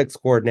aquatics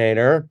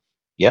coordinator,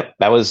 Yep,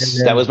 that and was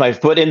that then was my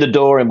foot in the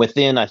door, and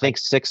within I think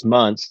 6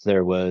 months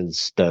there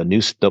was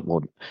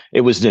well,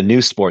 it was the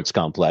new sports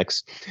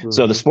complex.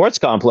 So the mhm. sports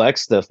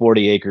complex, the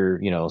 40-acre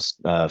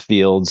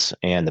fields,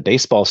 and the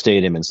baseball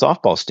stadium and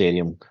softball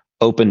stadium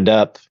opened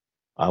up.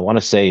 I want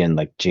to say in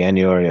like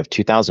January of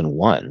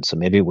 2001. So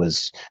maybe Oh, it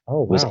was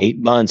wow. 8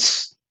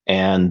 months,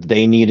 and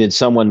they needed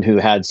someone who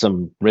had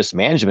some risk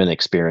management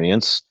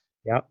experience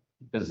Yep.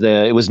 because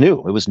it was new.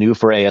 It was new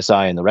for ASI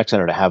and the rec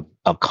center to have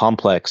a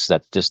complex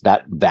that's just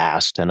that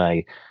vast. And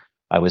I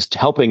was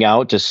helping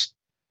out just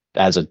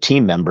as a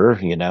team member,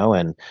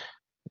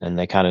 and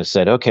they kind of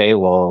said, okay,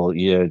 well,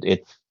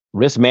 it's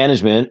risk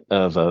management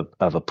of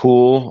a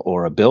pool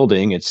or a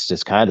building. It's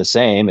just kind of the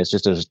same. It's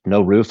just there's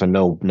no roof and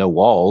no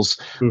walls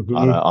Hmm.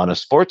 on a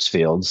sports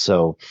field.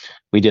 So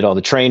we did all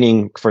the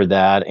training for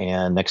that,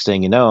 and next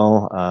thing you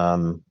know,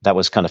 that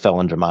was kind of fell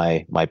under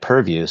my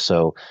purview.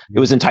 So it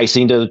was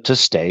enticing to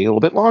stay a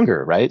little bit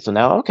longer, right? So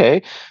now,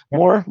 okay,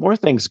 Yeah, more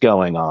things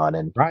going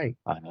on, right.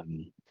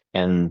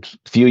 and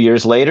a few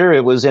years later,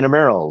 it was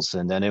intramurals,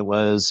 and then it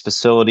was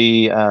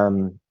facility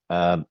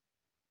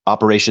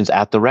operations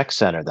at the rec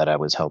center that I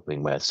was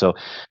helping with. So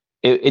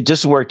it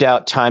just worked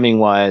out timing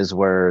wise,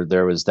 where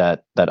there was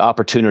that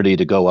opportunity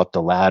to go up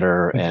the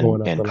ladder Keep and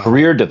going up the ladder.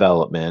 career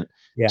development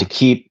to Yeah.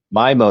 keep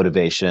my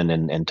motivation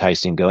and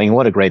enticing going. And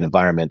what a great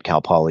environment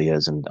Cal Poly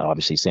is, and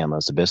obviously San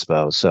Luis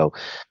Obispo. So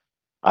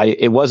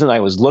it wasn't I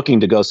was looking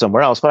to go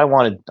somewhere else, but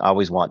I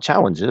always want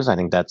challenges. I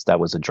think that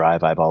was a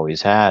drive I've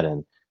always had,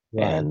 Right.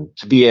 and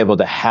to be able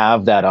to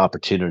have that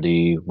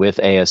opportunity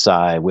with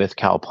ASI, with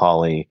Cal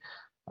Poly,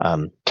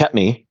 kept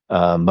me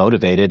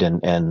motivated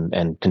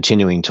and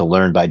continuing to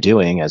learn by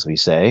doing, as we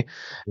say.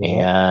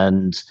 Yeah.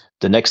 And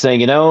the next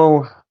thing you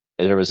know,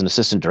 there was an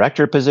assistant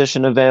director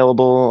position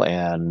available,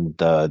 and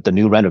the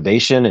new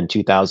renovation in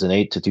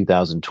 2008 to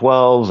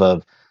 2012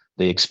 of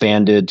they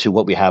expanded to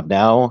what we have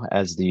now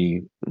as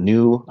the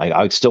new.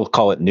 I would still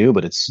call it new,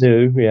 but it's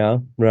New. Yeah.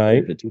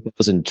 Right.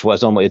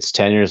 2012. It's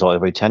 10 years old.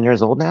 Every 10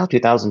 years old now.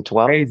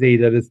 2012. Crazy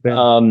that it's been.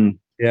 When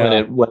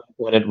Yeah.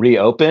 it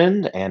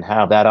reopened and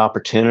have that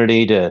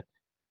opportunity to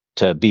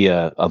be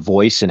a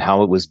voice in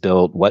how it was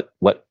built, what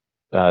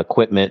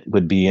equipment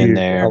would be in Huge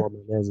there.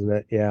 element, isn't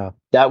it? Yeah.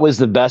 That was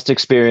the best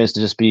experience,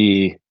 to just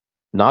be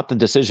not the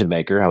decision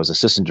maker. I was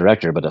assistant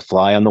director, but a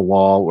fly on the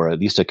wall, or at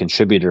least a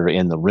contributor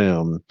in the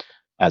room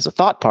as a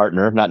thought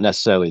partner, not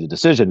necessarily the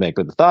decision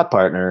maker, the thought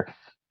partner.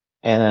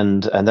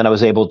 And then I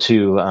was able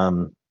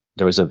to.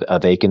 There was a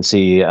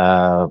vacancy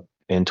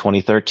in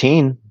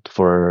 2013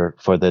 for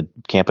the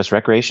campus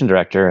recreation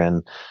director,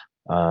 and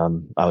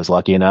I was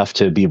lucky enough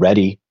to be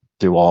ready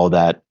through all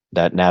that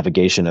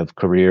navigation of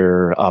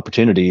career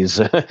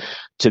opportunities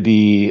to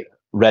be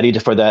ready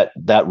for that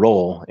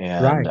role.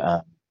 And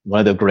Right. one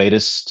of the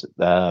greatest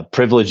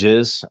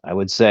privileges, I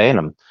would say,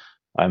 and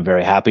I'm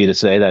very happy to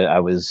say that I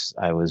was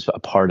a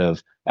part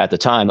of, at the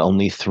time,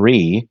 only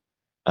three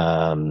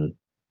um,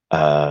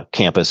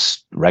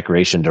 campus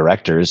recreation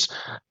directors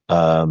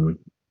um,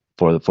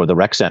 for the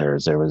rec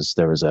centers. There was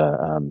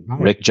a Right.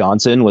 Rick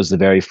Johnson was the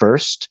very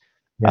first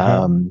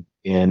Yeah.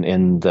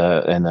 in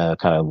the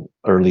kind of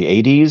early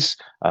 80s.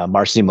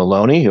 Marcy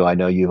Maloney, who I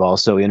know you've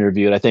also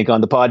interviewed, I think,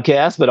 on the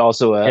podcast, but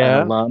also an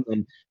Yeah. alum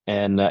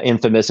and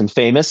infamous and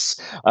famous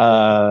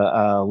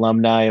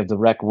alumni of the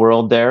rec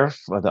world there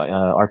for the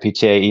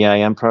RPTA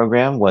EIM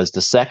program, was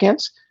the second.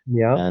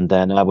 Yeah. And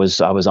then I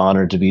was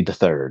honored to be the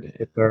third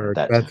The at third.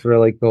 that time. That's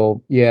really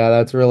cool. Yeah,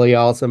 that's really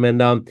awesome.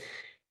 And I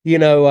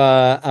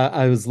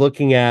was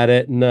looking at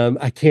it, and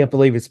I can't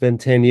believe it's been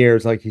 10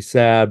 years, like you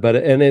said, but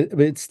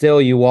it's still,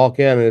 you walk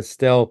in and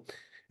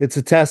it's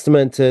a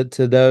testament to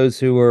those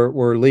who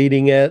were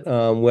leading it,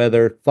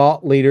 whether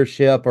thought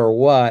leadership or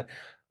what.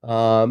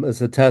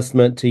 It's a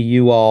testament to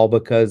you all,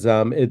 because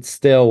it's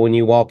still, when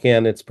you walk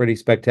in, it's pretty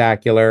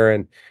spectacular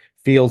and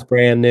feels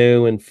brand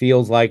new and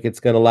feels like it's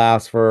going to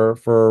last for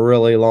a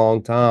really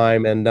long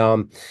time.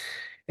 So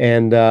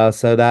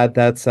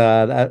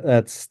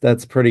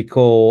that's pretty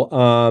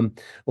cool.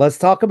 Let's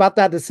talk about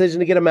that decision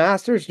to get a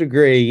master's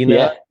degree.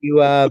 Yeah,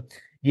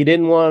 You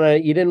didn't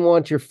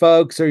want your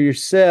folks or your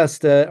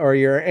sis or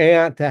your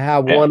aunt to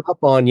have yeah, one up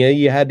on you.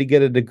 You had to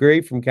get a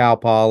degree from Cal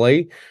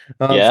Poly.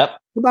 So yeah. talk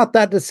about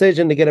that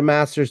decision to get a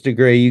master's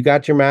degree. You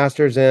got your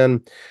master's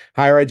in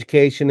higher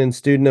education and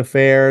student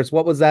affairs.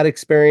 What was that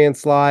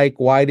experience like?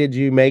 Why did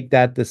you make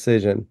that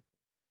decision?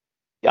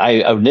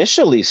 I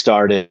initially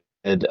started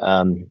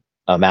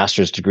a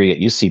master's degree at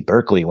UC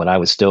Berkeley when I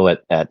was still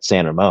at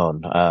San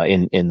Ramon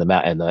in the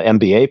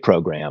MBA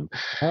program.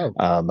 Oh,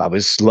 I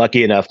was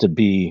lucky enough to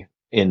be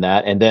in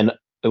that, and then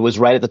it was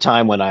right at the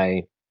time when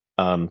I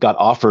got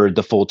offered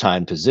the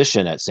full-time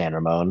position at San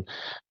Ramon,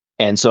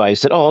 and so I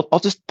said, "Oh, I'll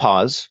just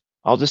pause.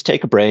 I'll just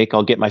take a break.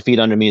 I'll get my feet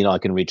under me, and I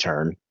can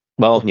return."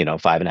 Well,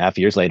 5.5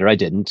 years later, I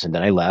didn't, and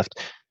then I left.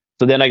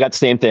 So then I got the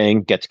same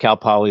thing. Get to Cal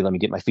Poly. Let me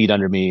get my feet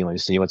under me. Let me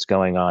see what's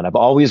going on. I've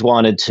always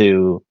wanted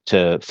to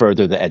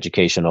further the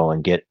educational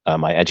and get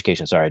my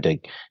education. Sorry,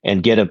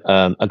 and get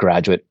a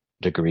graduate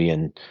degree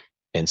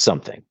in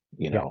something.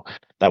 yeah.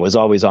 That was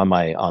always on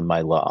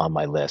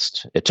my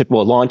list. It took me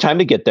a long time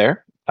to get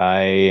there.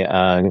 I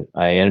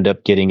ended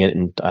up getting it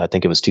in, I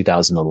think it was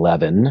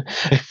 2011.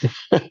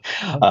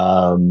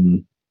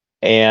 um,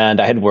 and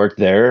I had worked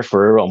there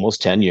for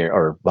almost 10 years,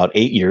 or about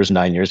 8 years,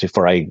 9 years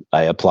before I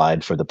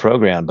applied for the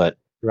program. But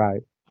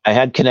Right. I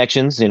had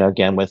connections,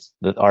 again, with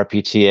the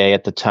RPTA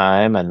at the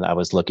time, and I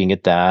was looking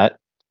at that.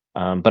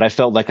 But I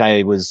felt like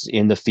I was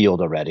in the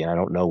field already. And I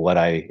don't know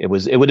it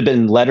would have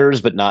been letters,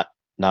 but not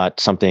not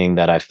something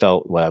that I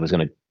felt what I was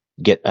going to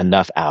get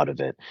enough out of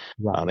it.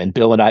 Right. And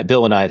Bill and I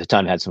at the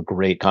time had some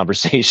great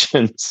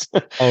conversations.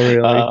 Oh,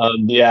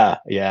 really? Yeah.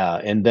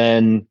 And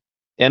then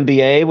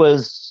MBA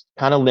was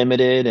kind of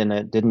limited, and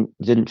it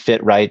didn't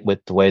fit right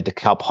with the way the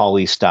Cal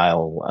Poly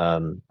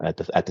style at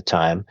the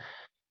time.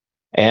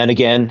 And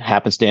again,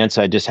 happenstance,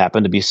 I just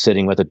happened to be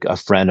sitting with a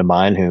friend of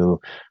mine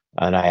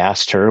and I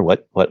asked her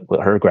what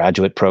her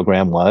graduate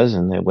program was,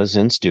 and it was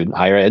in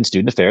higher ed,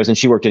 student affairs, and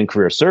she worked in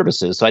career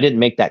services. So I didn't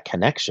make that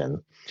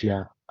connection.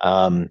 Yeah.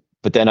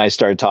 But then I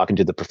started talking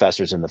to the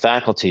professors and the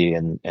faculty,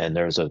 and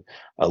there's a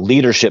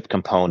leadership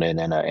component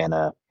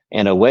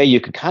and a way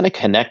you can kind of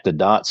connect the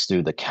dots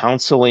through the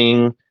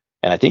counseling.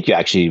 And I think you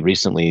actually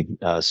recently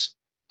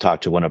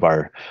talked to one of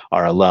our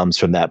alums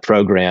from that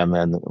program,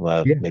 and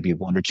Yeah. maybe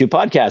one or two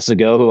podcasts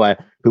ago,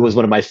 who was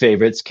one of my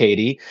favorites,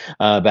 Katie,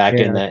 back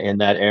Yeah. in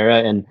that era.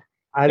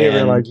 I didn't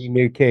And realize you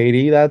knew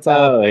Katie. That's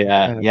awesome.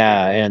 oh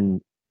yeah,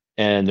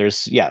 and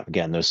there's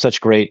again, there's such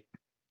great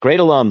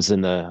alums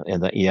in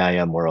the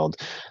EIM world.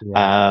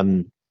 Yeah.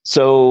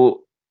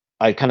 So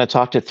I kind of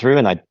talked it through,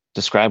 and I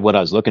described what I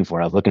was looking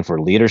for. I was looking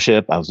for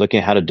leadership. I was looking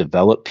at how to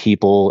develop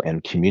people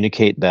and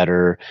communicate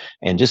better,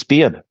 and just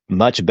be a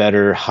much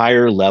better,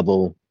 higher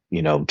level,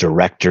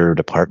 director,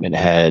 department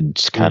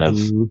head kind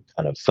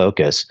of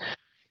focus.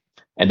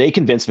 And they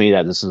convinced me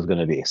that this was going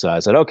to be. So I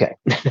said, okay,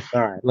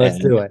 All right, let's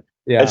and do it.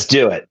 Yeah. let's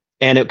do it.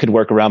 And it could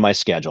work around my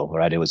schedule,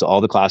 right? It was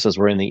all the classes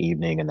were in the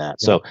evening and that.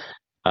 Yeah. So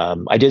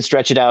I did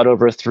stretch it out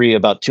over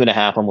about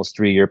 2.5, almost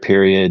 3 year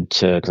period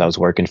because I was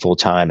working full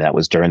time. That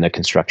was during the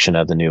construction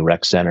of the new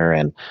rec center.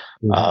 And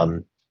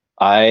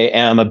I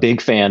am a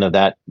big fan of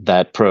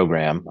that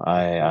program.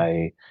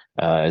 I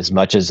as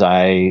much as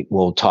I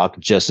will talk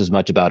just as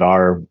much about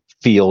our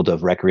field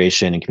of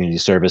recreation and community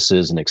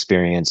services and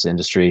experience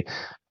industry,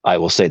 I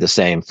will say the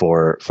same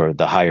for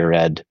the higher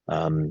ed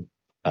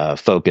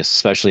focus,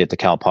 especially at the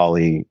Cal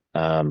Poly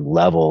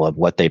level of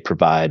what they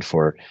provide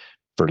for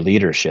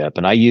leadership.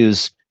 And I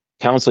use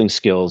counseling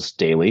skills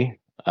daily.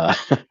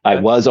 I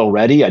was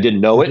already, I didn't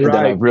know it. And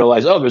then I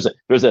realized, oh, there's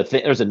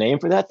a name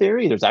for that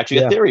theory. There's actually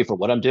a theory for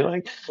what I'm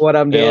doing. What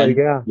I'm doing.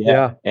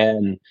 Yeah.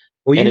 And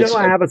well, and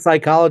I have a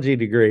psychology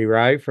degree,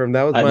 right?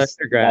 That was my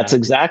undergrad. That's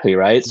exactly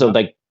right. So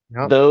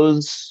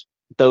those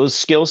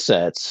skill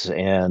sets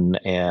and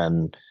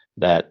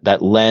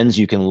that lens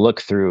you can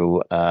look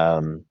through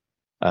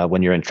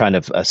when you're trying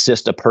to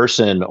assist a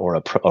person or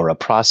a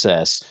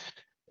process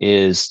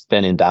is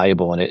been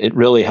invaluable, and it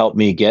really helped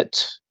me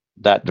get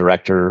that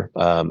director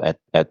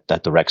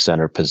at the rec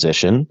center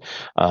position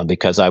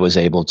because I was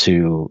able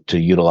to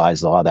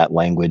utilize a lot of that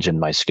language and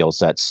my skill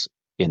sets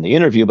in the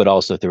interview, but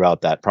also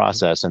throughout that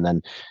process. And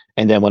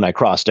then when I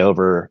crossed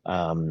over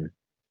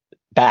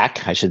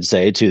back, I should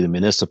say, to the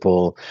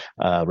municipal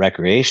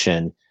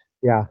recreation.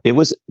 Yeah, it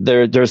was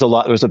there. There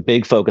was a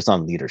big focus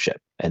on leadership,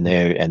 and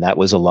that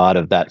was a lot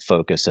of that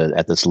focus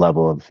at this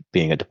level of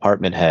being a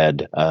department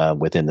head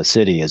within the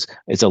city is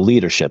a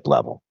leadership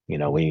level.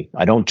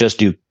 I don't just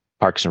do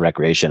parks and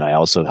recreation. I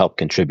also help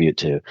contribute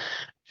to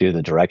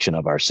the direction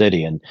of our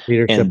city, and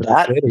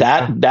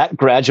that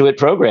graduate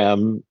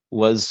program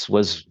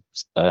was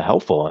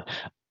helpful.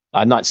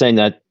 I'm not saying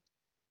that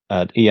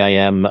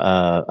EIM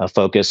a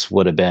focus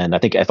would have been. I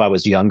think if I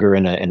was younger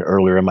and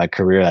earlier in my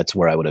career, that's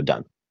where I would have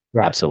done.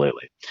 Right.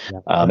 Absolutely.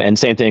 Yeah. And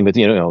same thing with,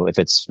 if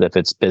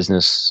it's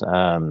business,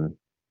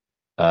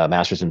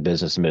 master's in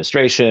business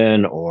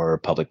administration or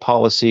public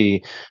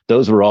policy,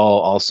 those were all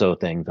also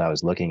things I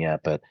was looking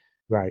at, but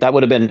that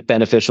would have been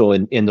beneficial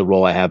in the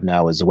role I have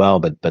now as well.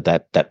 But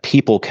that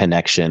people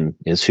connection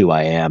is who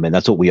I am. And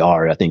that's what we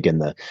are, I think, in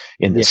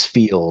this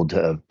field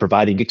of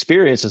providing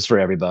experiences for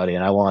everybody.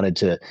 And I wanted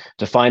to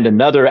find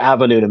another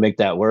avenue to make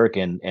that work.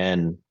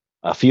 And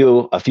a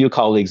few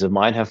colleagues of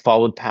mine have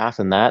followed path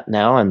in that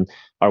now and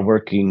are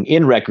working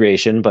in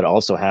recreation, but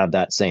also have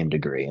that same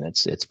degree. And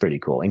it's pretty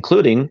cool,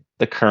 including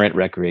the current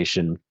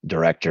recreation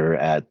director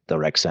at the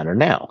rec center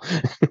now.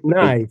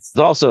 Nice. It's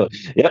also,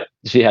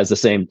 she has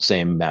the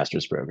same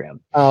master's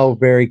program. Oh,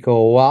 very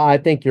cool. Well, I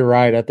think you're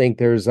right. I think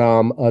there's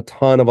a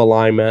ton of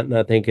alignment, and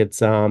I think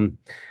it's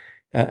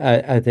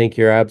I think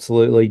you're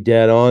absolutely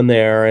dead on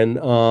there. And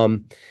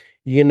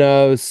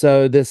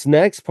so this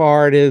next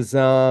part is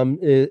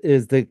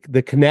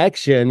the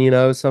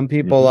connection. Some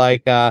people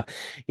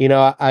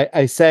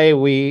I say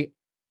we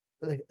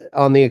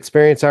on the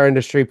Experience Our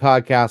Industry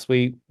podcast,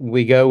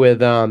 we go with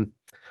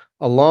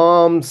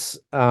alums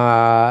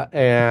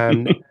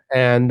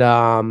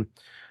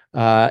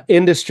and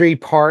industry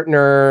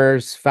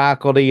partners,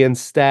 faculty, and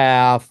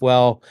staff.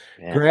 Well,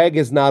 Greg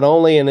is not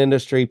only an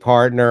industry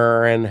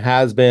partner and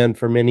has been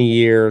for many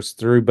years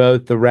through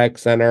both the rec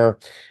center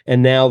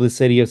and now the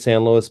city of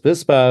San Luis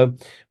Obispo,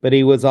 but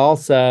he was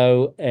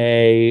also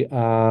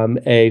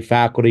a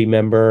faculty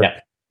member. Yeah.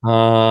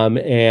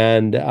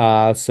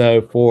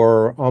 So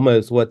for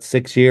almost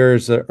 6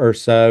 years or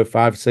so,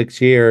 5-6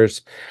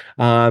 years,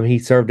 he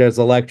served as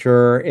a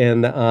lecturer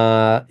in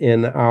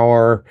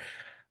our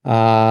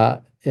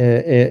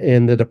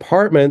in the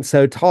department.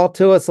 So talk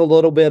to us a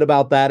little bit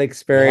about that Yeah.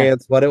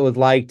 experience, what it was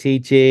like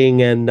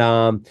teaching, and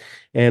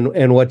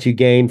what you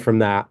gained from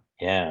that.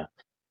 Yeah.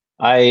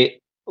 I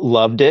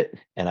loved it,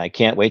 and I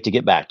can't wait to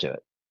get back to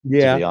it, to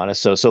Yeah. be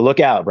honest. So look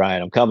out,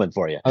 Brian. I'm coming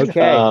for you.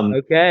 Okay.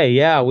 Okay.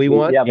 Yeah, we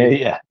want Yeah, you.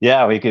 maybe,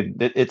 yeah. We could.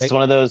 It's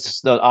one of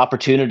those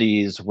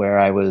opportunities where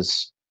I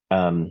was,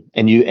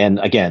 and you, and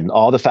again,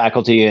 all the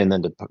faculty and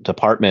the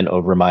department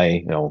over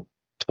my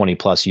 20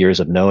 plus years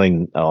of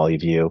knowing all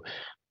of you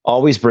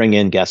always bring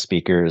in guest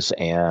speakers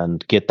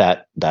and get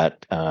that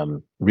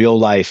real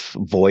life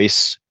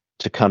voice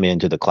to come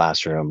into the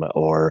classroom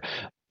or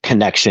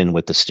connection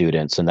with the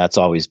students, and that's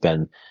always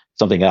been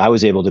something that I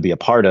was able to be a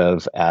part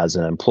of as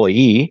an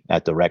employee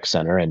at the rec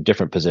center in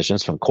different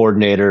positions, from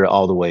coordinator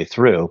all the way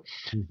through.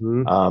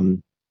 Mm-hmm.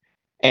 Um,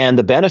 and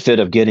the benefit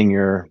of getting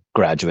your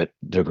graduate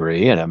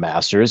degree and a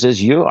master's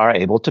is you are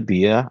able to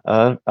be a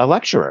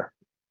lecturer,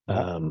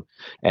 Yeah.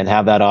 and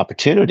have that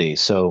opportunity.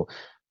 So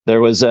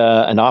there was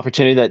an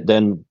opportunity that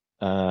then,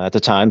 at the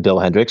time, Bill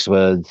Hendricks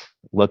was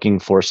looking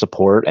for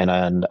support,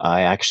 and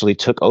I actually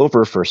took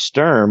over for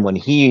Sturm when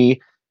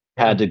he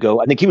Yeah. had to go.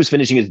 I think he was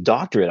finishing his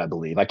doctorate, I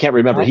believe. I can't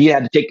remember.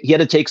 Yeah. He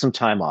had to take some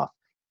time off,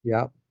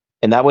 Yeah.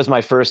 and that was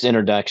my first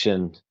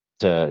introduction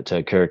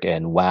to Kirk.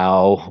 And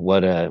wow,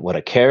 what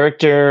a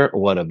character,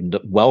 what a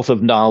wealth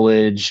of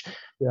knowledge.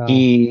 Yeah.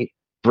 He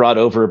brought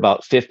over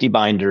about 50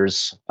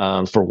 binders,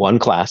 for one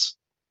class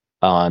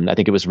on, I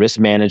think it was risk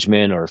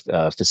management or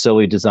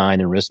facility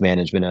design and risk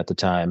management at the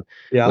time,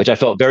 Yeah. which I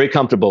felt very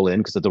comfortable in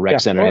because the Yeah. rec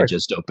Of center had course.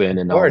 just opened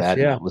Of and all course. that.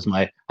 And Yeah. that was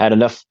I had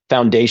enough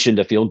foundation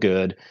to feel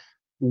good.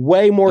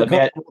 Way more But man,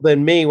 comfortable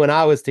than me when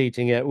I was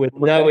teaching it with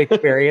no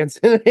experience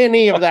in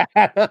any of that.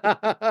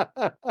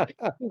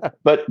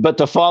 but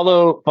to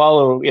follow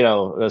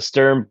a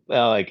Stern,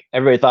 like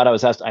everybody thought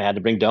I had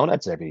to bring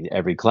donuts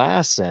every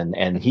class,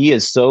 and he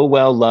is so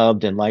well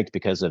loved and liked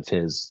because of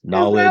his Is that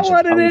knowledge and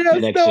what it how he is? No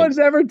one's connections.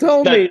 ever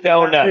told me That that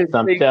donuts, is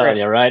I'm telling secret.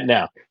 you right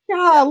now.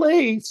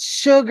 Golly,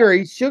 sugar.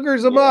 He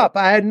sugars them Yeah. up.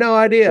 I had no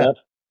idea. Yep.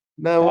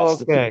 No, That's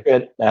the okay.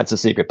 secret. That's the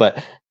secret.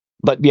 But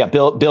yeah,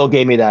 Bill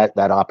gave me that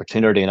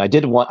opportunity, and I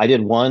did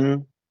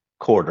one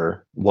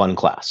quarter, one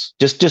class,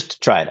 just to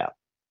try it out.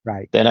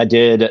 Right. Then I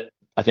did,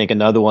 I think,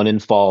 another one in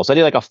fall. So I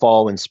did like a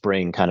fall and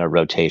spring kind of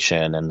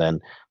rotation, and then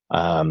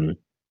um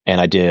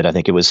and I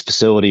think it was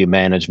facility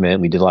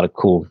management. We did a lot of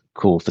cool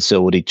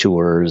facility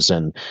tours,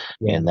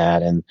 Yeah.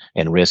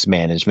 and risk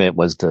management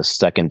was the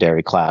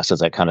secondary class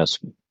as I kind of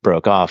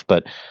broke off.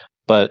 But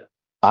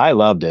I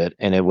loved it,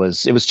 and it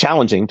was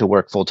challenging to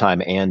work full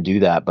time and do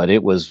that, but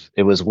it was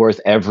worth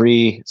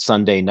every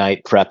Sunday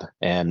night prep,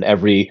 and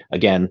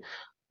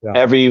Yeah.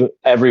 every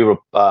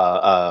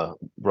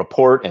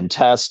report and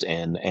test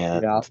and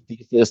Yeah.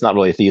 thesis, not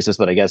really a thesis,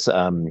 but I guess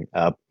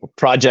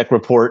project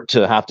report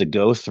to have to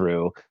go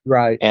through.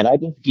 Right. And I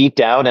just geeked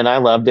out, and I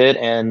loved it.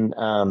 And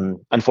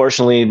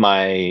unfortunately,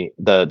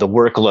 the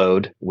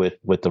workload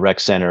with the rec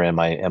center and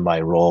my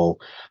role,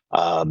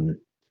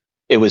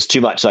 it was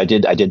too much. So I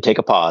did take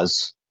a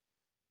pause,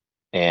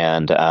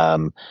 and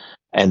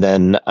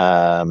then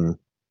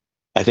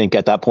I think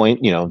at that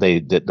point,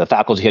 the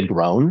faculty had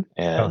grown,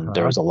 and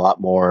there Uh-huh. was a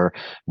lot more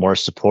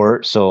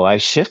support. So I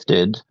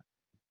shifted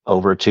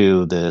over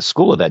to the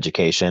School of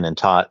Education and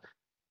taught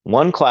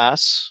one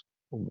class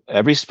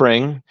every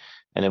spring.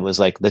 And it was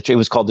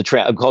called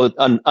called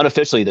it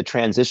unofficially the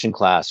transition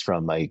class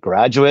from a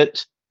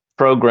graduate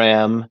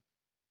program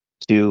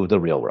to the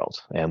real world.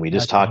 And we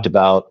just That's talked awesome.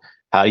 about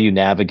how you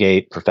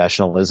navigate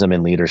professionalism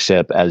and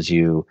leadership as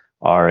you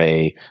are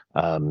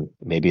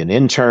maybe an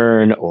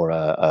intern or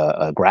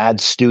a grad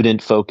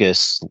student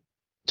focus,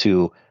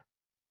 to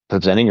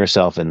presenting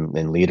yourself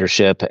in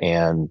leadership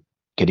and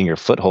getting your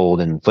foothold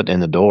and foot in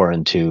the door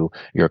into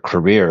your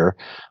career.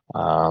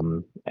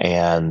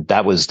 And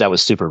that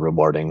was super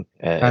rewarding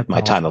at That's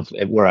my time awesome.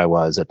 of where I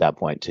was at that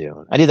point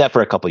too. I did that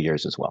for a couple of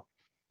years as well.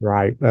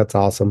 Right. That's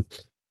awesome.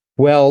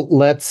 Well,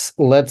 let's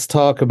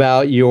talk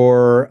about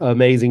your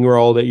amazing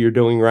role that you're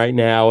doing right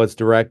now as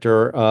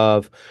director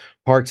of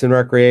Parks and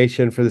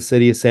Recreation for the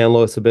city of San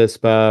Luis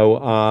Obispo.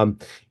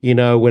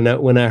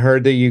 When I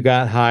heard that you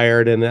got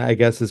hired, and I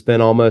guess it's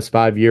been almost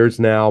 5 years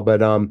now,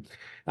 but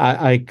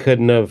I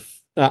couldn't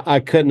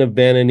have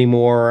been any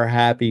more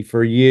happy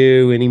for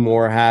you, any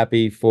more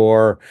happy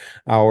for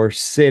our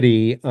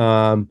city.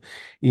 I've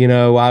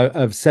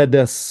said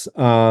this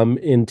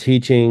in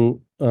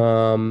teaching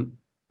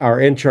our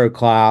intro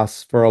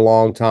class for a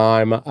long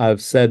time.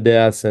 I've said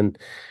this, and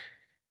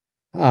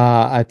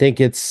I think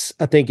it's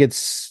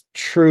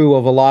true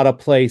of a lot of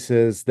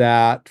places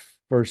that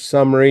for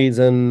some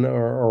reason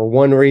or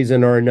one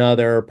reason or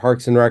another,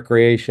 Parks and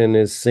Recreation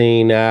is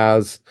seen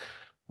as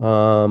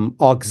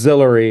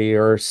auxiliary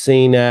or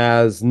seen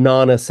as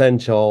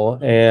non-essential,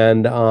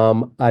 and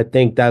I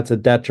think that's a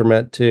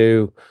detriment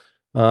to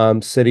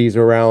cities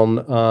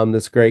around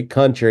this great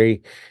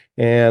country.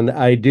 And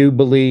I do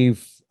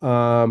believe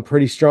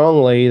pretty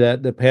strongly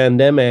that the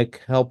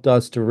pandemic helped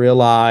us to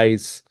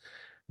realize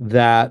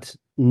that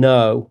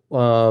no,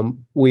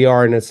 we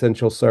are an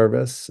essential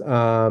service.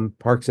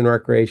 Parks and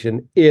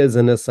Recreation is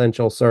an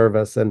essential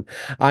service. And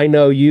I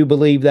know you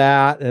believe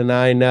that. And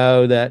I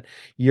know that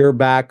your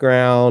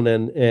background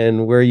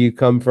and where you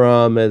come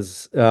from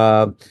is,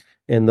 and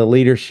the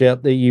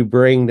leadership that you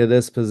bring to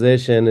this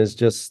position is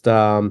just,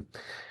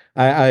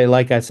 I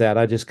like I said,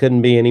 I just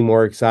couldn't be any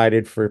more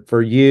excited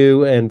for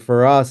you and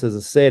for us as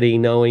a city,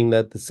 knowing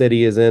that the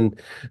city is in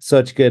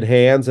such good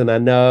hands. And I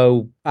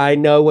know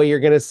what you're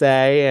going to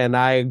say, and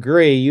I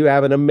agree. You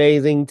have an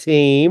amazing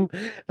team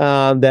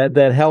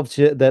that helps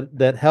you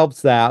that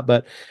helps that.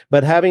 But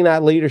having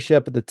that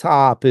leadership at the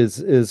top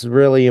is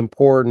really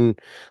important.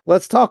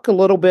 Let's talk a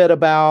little bit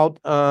about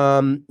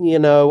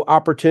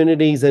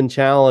opportunities and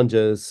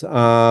challenges.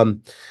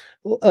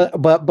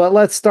 But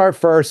let's start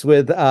first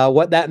with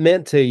what that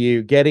meant to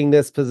you getting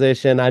this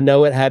position. I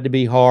know it had to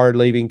be hard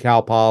leaving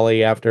Cal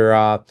Poly after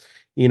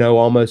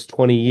almost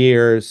 20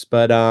 years.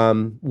 But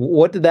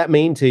what did that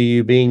mean to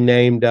you being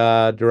named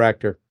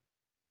director?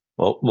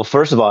 Well,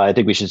 first of all, I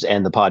think we should just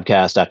end the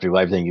podcast after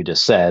everything you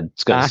just said,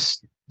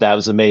 because that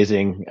was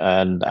amazing.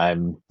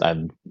 And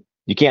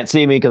you can't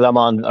see me because I'm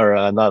on, or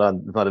I'm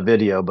not a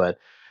video, but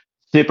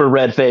super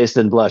red faced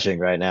and blushing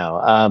right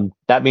now.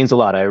 That means a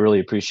lot. I really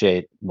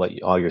appreciate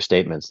all your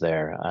statements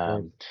there.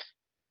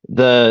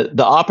 The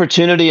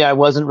opportunity I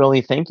wasn't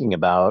really thinking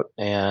about,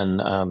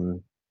 and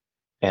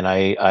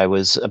I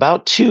was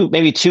about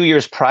maybe 2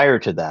 years prior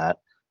to that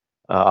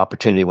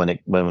opportunity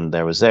when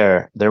there was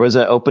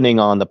an opening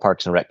on the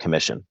Parks and Rec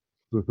Commission,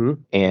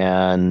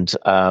 and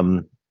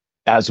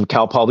as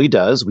Cal Poly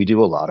does, we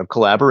do a lot of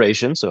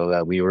collaboration. So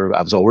I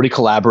was already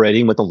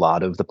collaborating with a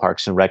lot of the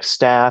Parks and Rec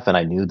staff, and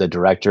I knew the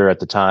director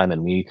at the time,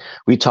 and we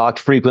talked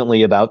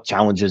frequently about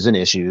challenges and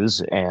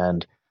issues.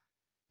 And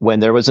when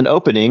there was an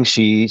opening,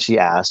 she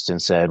asked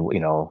and said,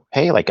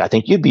 hey, like, I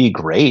think you'd be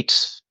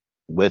great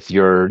with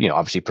your,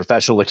 obviously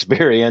professional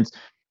experience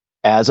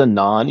as a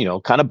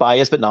kind of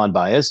biased but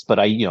non-biased. But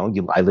I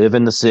live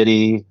in the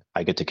city.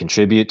 I get to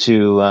contribute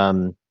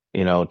to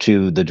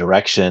to the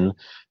direction.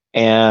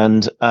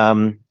 And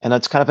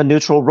that's kind of a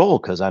neutral role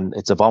because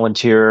it's a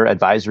volunteer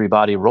advisory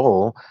body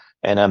role,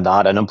 and I'm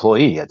not an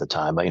employee at the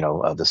time,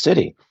 of the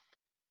city.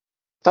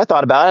 So I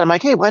thought about it. I'm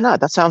like, hey, why not?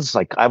 That sounds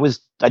like I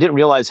didn't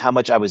realize how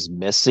much I was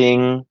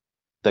missing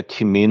the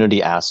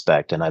community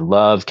aspect. And I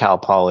love Cal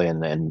Poly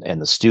and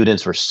the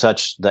students were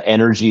such the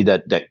energy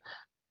that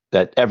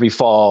every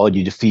fall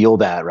you feel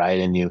that, right?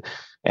 And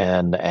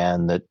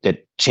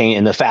that change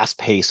in the fast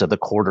pace of the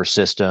quarter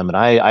system. And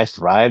I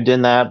thrived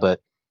in that,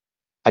 but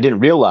I didn't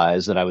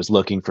realize that I was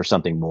looking for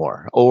something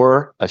more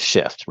or a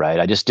shift, right?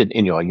 I just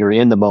didn't, you're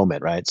in the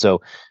moment, right? So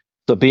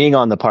being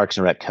on the Parks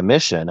and Rec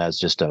Commission as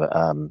just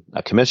a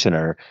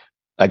commissioner,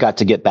 I got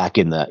to get back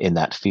in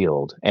that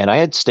field, and I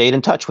had stayed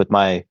in touch with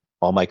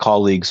all my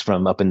colleagues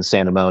from up in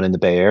San Ramon in the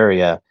Bay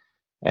Area.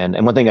 And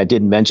one thing I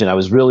didn't mention, I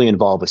was really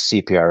involved with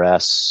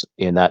CPRS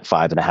in that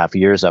 5.5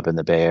 years up in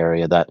the Bay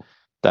Area that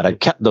I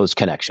kept those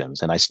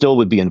connections, and I still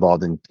would be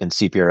involved in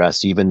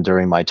CPRS even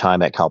during my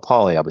time at Cal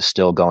Poly. I was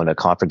still going to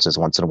conferences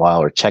once in a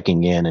while or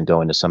checking in and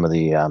going to some of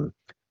the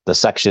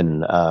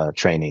section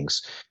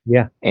trainings.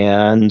 Yeah.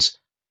 And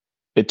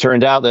it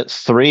turned out that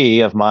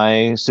 3 of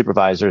my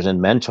supervisors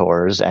and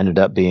mentors ended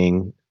up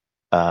being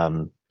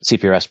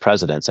CPRS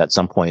presidents at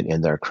some point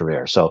in their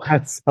career. So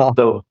That's awesome.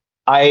 So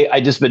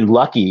I just been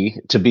lucky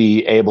to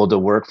be able to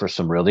work for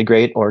some really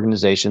great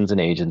organizations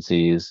and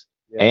agencies.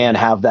 Yeah. And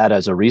have that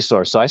as a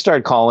resource. So I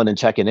started calling and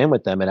checking in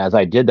with them. And as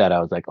I did that,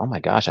 I was like, oh my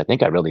gosh, I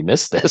think I really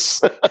miss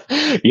this.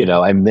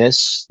 I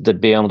miss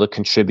being able to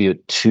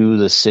contribute to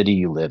the city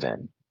you live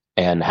in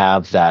and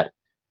have that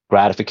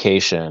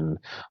gratification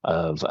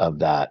of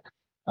that.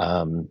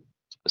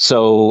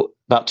 So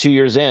about 2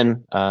 years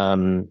in,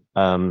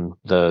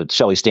 the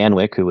Shelley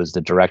Stanwyck, who was the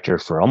director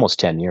for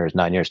almost 9 years,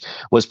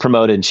 was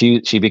promoted, and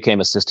she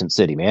became assistant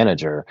city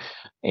manager.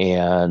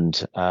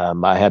 And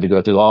I had to go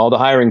through all the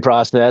hiring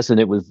process, and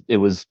it was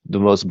the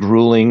most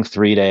grueling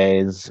 3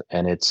 days,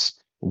 and it's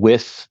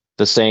with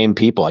the same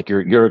people. Like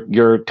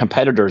your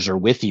competitors are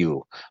with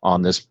you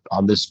on this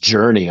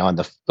journey on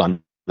the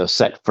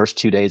set first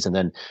 2 days, and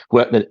then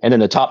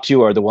the top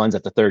 2 are the ones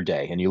at the third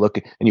day. And you look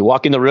and you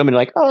walk in the room and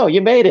you're like, oh, you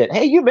made it!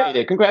 Hey, you made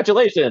it!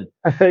 Congratulations!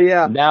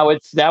 Yeah. Now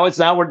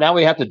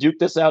we have to duke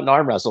this out and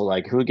arm wrestle,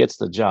 like who gets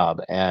the job.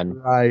 And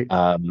right.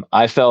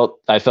 I felt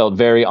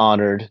very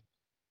honored.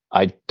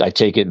 I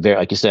take it very,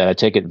 like you said, I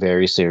take it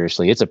very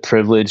seriously. It's a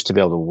privilege to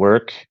be able to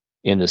work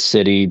in the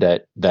city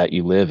that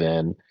you live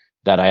in,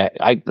 that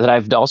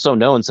I've also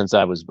known since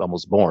I was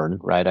almost born,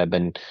 right? I've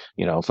been,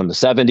 from the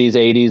 70s,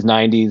 80s,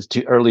 90s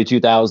to early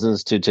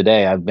 2000s to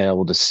today, I've been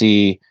able to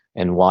see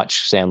and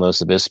watch San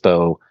Luis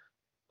Obispo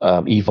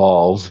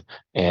evolve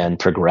and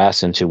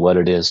progress into what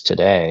it is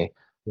today.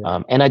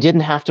 Yeah. And I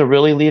didn't have to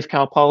really leave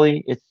Cal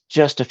Poly. It's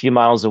just a few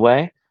miles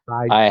away.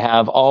 Right. I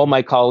have all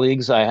my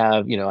colleagues. I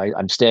have,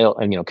 I'm still,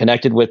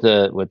 connected with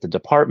the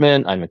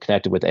department. I'm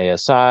connected with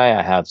ASI.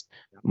 I have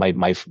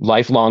my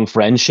lifelong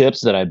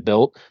friendships that I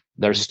built.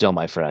 They're still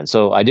my friends.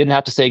 So I didn't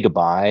have to say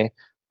goodbye.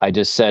 I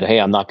just said, hey,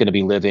 I'm not going to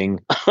be living,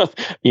 at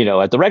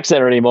the rec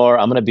center anymore.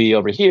 I'm going to be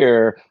over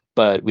here,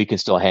 but we can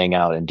still hang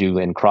out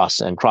and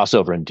cross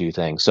over and do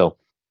things. So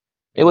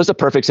it was a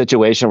perfect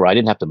situation where I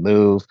didn't have to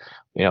move.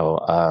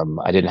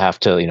 I didn't have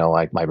to,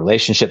 like my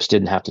relationships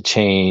didn't have to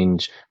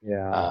change.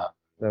 Yeah. Uh,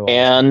 So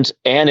awesome.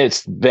 and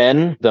it's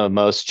been the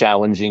most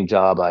challenging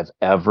job I've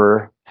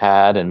ever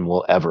had and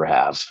will ever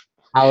have.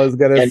 I was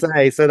gonna And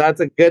say, so that's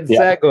a good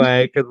yeah,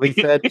 segue because we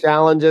said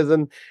challenges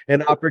and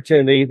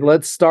opportunities.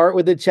 Let's start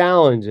with the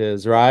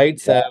challenges, right?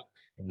 So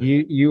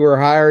yeah, you were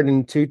hired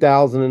in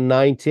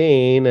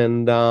 2019,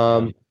 and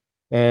yeah,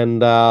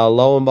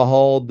 lo and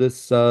behold,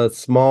 this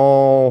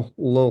small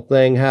little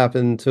thing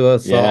happened to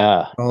us all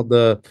yeah, called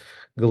the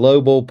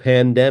global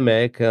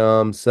pandemic.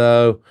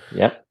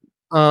 yeah,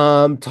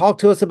 Talk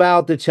to us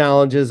about the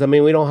challenges. I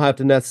mean, we don't have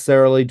to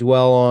necessarily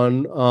dwell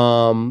on,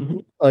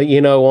 mhm,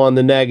 on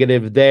the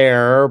negative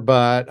there,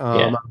 but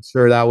yeah, I'm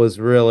sure that was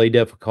really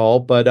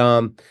difficult. But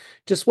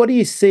just what do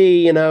you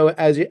see,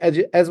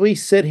 as we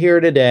sit here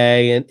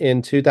today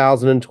in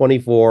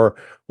 2024,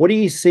 what do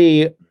you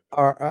see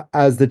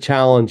as the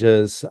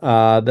challenges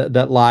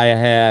that lie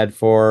ahead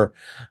for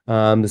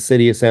the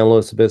city of San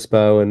Luis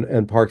Obispo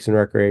and Parks and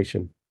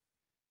Recreation?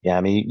 yeah.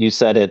 I mean, you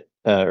said it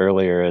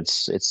earlier.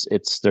 It's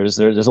there's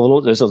a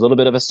little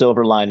bit of a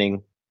silver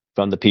lining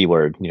from the P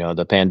word.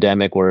 The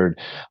pandemic word.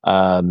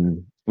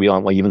 We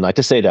don't even like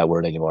to say that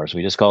word anymore, so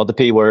we just call it the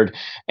P word.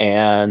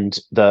 And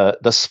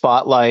the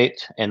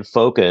spotlight and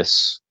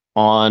focus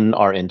on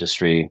our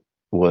industry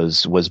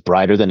was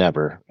brighter than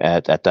ever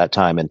at that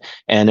time,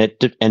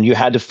 and you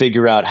had to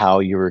figure out how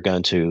you were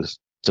going to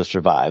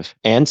survive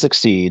and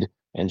succeed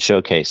and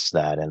showcase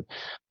that. And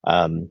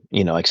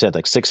like I said,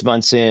 like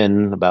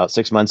about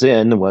 6 months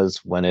in was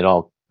when it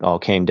all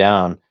came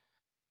down.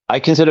 I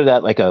consider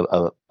that like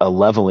a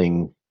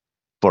leveling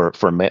for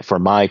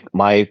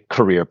my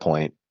career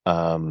point,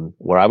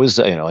 where I was,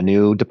 a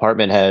new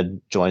department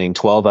head joining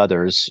 12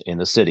 others in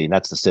the city. And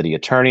that's the city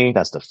attorney,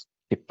 that's the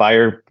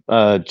fire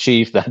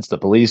chief, that's the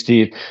police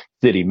chief,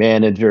 city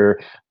manager.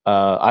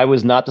 I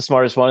was not the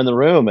smartest one in the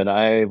room, and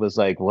I was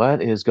like,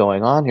 "What is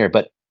going on here?"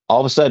 But all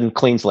of a sudden,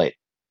 clean slate.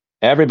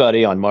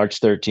 Everybody on March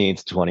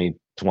 13th,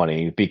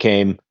 2020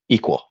 became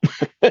equal.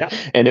 Yeah.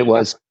 And it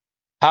was,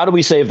 how do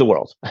we save the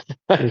world?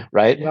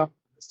 Right. Yeah. Yeah.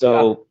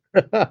 So,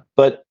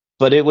 but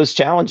it was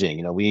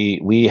challenging.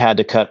 We had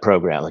to cut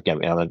programs. Like,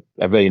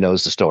 everybody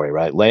knows the story,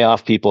 right? Lay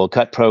off people,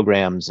 cut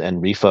programs,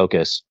 and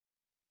refocus.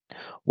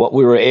 What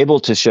we were able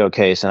to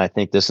showcase, and I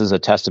think this is a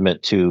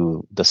testament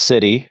to the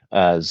city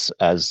as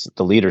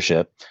the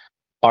leadership,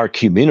 our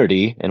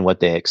community and what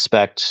they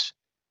expect.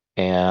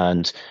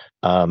 And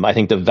I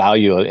think the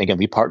value, again,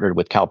 we partnered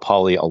with Cal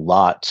Poly a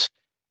lot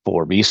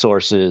for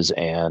resources,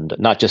 and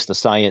not just the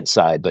science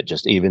side, but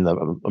just even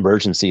the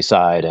emergency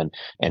side and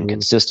Mm.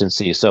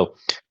 consistency. So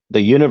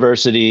the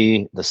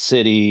university, the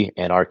city,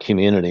 and our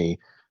community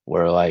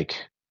were like,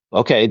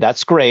 okay,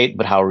 that's great,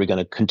 but how are we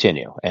going to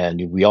continue?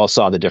 And we all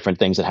saw the different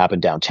things that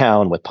happened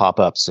downtown with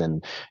pop-ups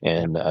and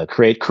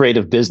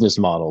creative business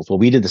models. Well,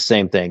 we did the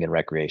same thing in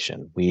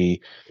recreation. We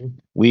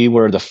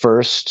were the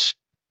first.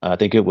 I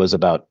think it was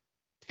about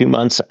 2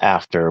 months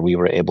after we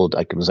were able to,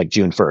 like, it was like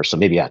June 1st. So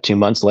maybe, yeah, 2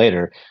 months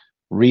later,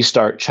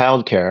 restart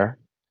childcare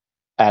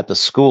at the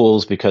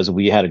schools, because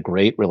we had a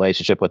great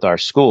relationship with our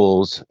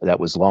schools that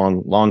was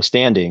long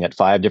standing at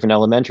 5 different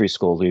elementary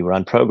schools. We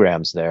run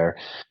programs there.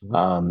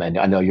 And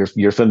I know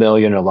you're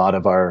familiar, and a lot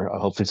of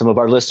hopefully some of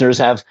our listeners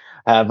have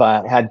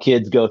had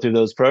kids go through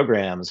those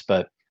programs,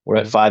 but we're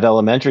at 5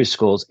 elementary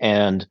schools,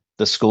 and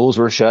the schools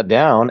were shut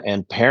down,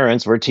 and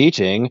parents were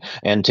teaching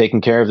and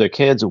taking care of their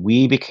kids.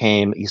 We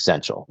became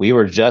essential. We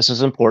were just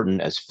as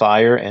important as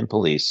fire and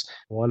police.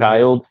 100.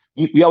 Child,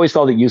 we always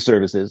called it youth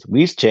services.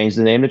 We changed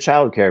the name to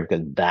child care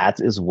because that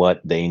is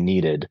what they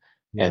needed,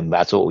 Yeah. and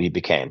that's what we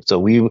became. So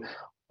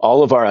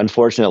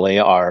unfortunately,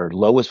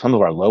 some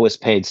of our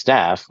lowest paid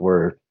staff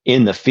were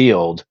in the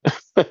field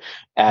Yeah.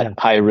 at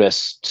high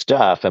risk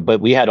stuff,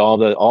 but we had all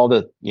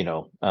the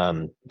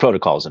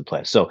protocols in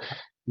place. So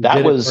You that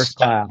did it was first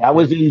class. that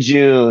was in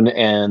June,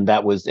 and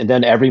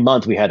then every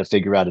month we had to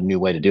figure out a new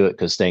way to do it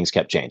because things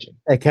kept changing.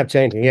 It kept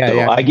changing. Yeah. So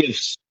Yeah. I give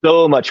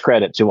so much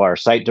credit to our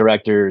site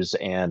directors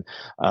and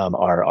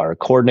our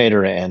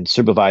coordinator and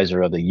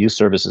supervisor of the youth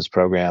services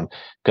program,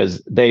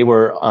 because they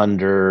were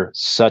under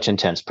such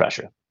intense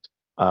pressure.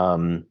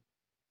 Um,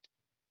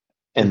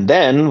 and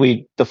then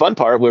the fun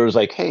part where it was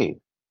like, hey,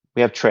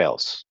 we have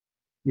trails,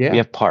 we Yeah.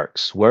 have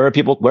parks. Where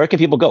can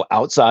people go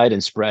outside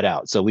and spread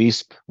out? So we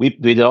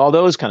did all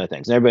those kind of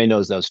things. And everybody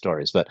knows those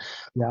stories. But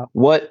Yeah.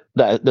 what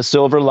the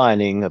silver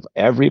lining of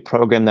every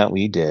program that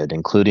we did,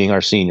 including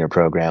our senior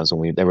programs,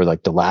 when they were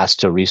like the last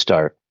to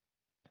restart,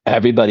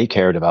 everybody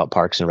cared about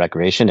parks and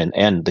recreation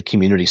and the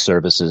community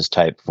services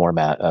type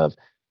format of,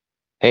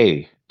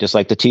 hey, just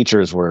like the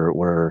teachers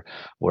were,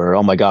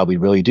 oh my God, we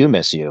really do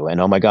miss you,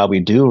 and oh my God, we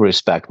do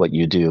respect what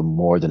you do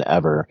more than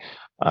ever.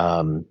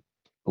 Um,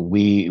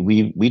 we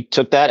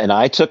took that, and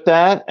I took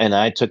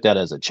that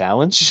as a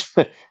challenge,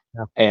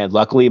 Yeah. and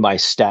luckily my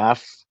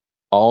staff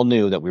all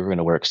knew that we were going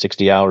to work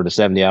 60 hours to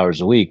 70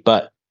 hours a week,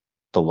 but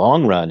the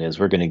long run is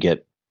we're going to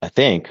get, I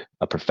think,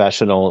 a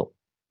professional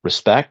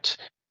respect.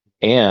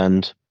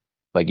 And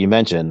like you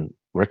mentioned,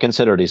 we're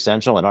considered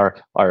essential, and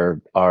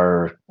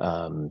our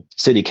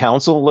city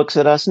council looks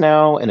at us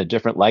now in a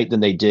different light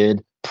than they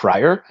did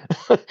prior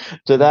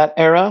to that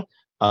era.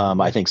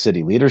 I think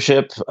city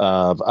leadership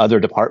of other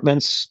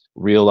departments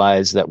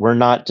realize that we're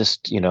not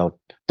just,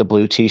 the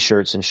blue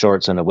t-shirts and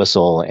shorts and a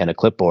whistle and a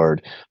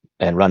clipboard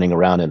and running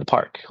around in the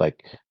park.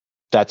 Like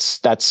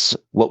that's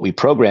what we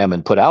program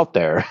and put out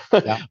there.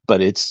 Yeah.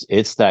 But it's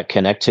that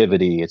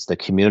connectivity, it's the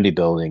community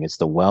building, it's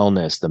the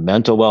wellness, the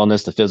mental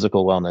wellness, the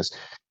physical wellness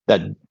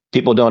that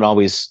people don't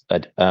always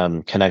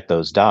connect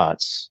those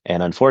dots.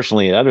 And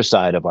unfortunately, the other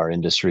side of our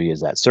industry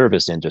is that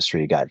service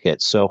industry got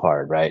hit so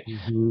hard, right?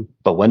 Mm-hmm.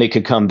 But when it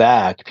could come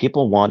back,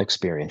 people want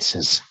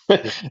experiences.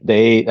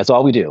 That's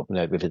all we do.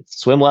 If it's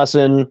swim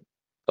lesson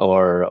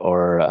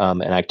or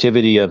an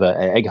activity of an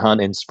egg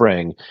hunt in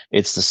spring,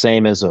 it's the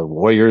same as a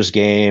Warriors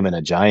game and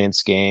a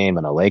Giants game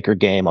and a Laker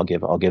game. I'll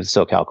give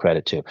SoCal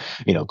credit to,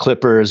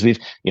 Clippers.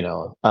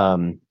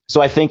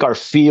 So I think our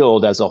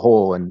field as a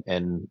whole,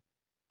 and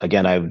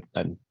again, I'm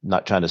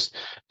not trying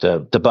to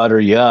butter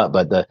you up,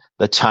 but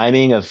the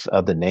timing of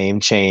the name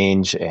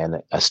change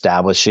and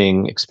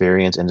establishing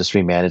experience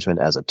industry management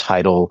as a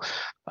title,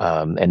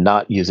 and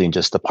not using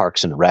just the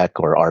Parks and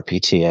Rec or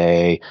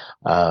RPTA,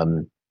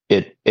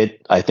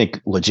 it I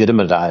think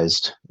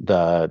legitimatized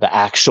the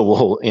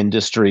actual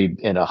industry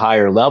in a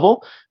higher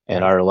level,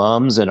 and our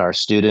alums and our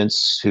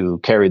students who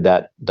carried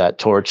that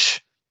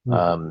torch,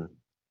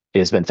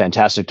 has been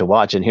fantastic to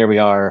watch. And here we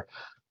are,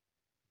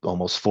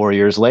 almost 4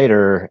 years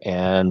later,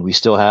 and we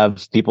still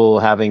have people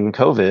having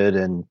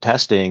COVID and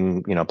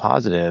testing,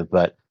 positive,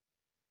 but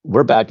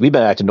we've been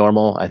back to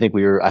normal. I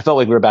felt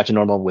like we were back to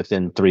normal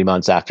within 3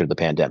 months after the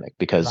pandemic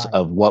because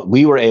of what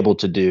we were able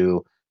to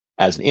do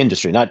as an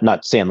industry,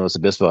 not San Luis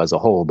Obispo as a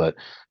whole, but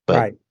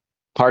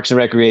Parks and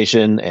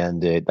Recreation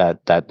and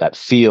that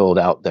field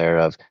out there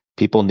of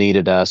people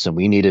needed us and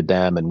we needed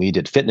them, and we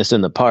did fitness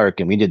in the park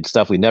and we did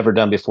stuff we'd never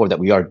done before that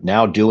we are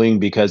now doing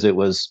because it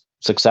was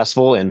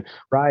successful, and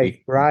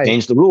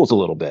change the rules a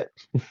little bit.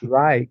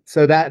 Right.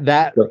 So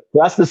that's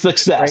the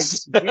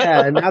success.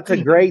 Yeah. And that's a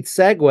great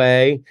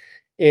segue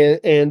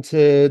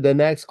into the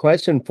next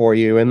question for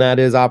you. And that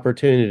is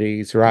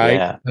opportunities, right?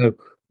 Yeah. So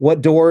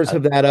what doors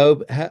has that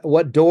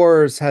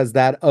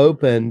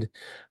opened?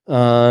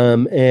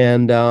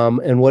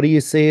 And what do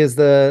you see as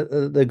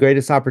the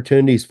greatest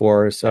opportunities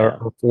for us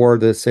or for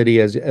the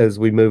city as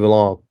we move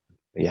along?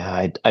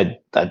 Yeah.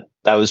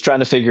 I was trying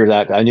to figure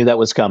that. I knew that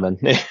was coming.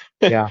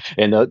 Yeah.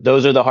 And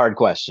those are the hard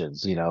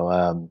questions,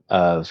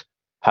 of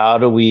how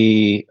do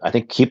we, I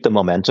think, keep the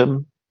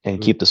momentum and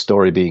keep the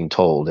story being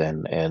told,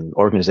 and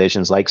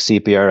organizations like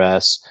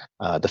CPRS,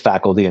 the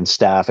faculty and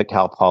staff at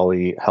Cal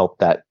Poly help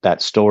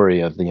that story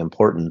of the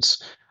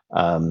importance,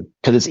 because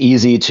it's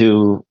easy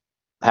to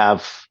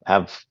have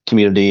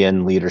community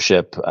and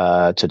leadership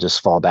to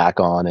just fall back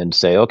on and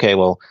say, okay,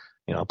 well,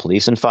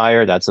 police and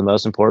fire, that's the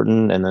most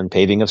important, and then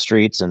paving of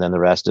streets, and then the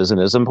rest isn't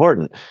as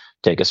important.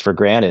 Take us for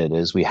granted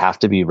is we have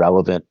to be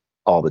relevant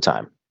all the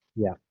time.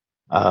 Yeah.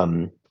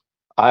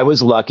 I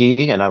was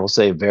lucky, and I will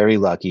say very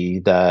lucky,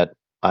 that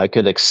I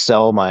could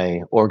excel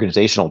my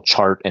organizational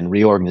chart and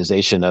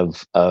reorganization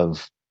of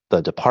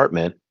the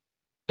department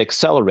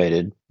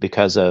accelerated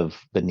because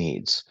of the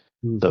needs.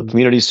 Mm-hmm. So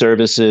community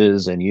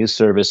services and youth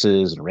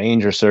services and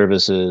ranger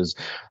services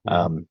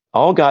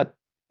all got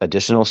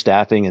additional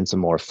staffing and some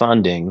more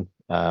funding,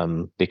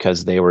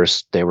 because they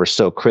were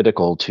so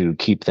critical to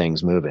keep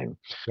things moving.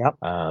 Yep.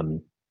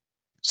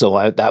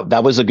 So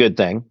that was a good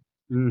thing.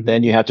 Mm-hmm.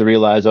 Then you have to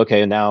realize,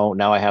 okay, now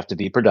I have to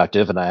be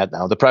productive, and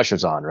now the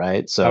pressure's on,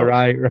 right? So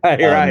right.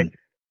 and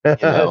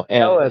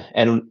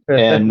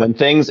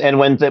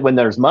when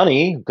there's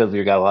money, because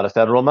we got a lot of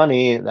federal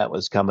money that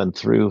was coming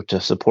through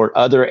to support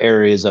other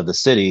areas of the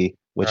city,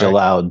 which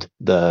allowed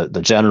the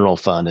general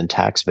fund and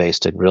tax base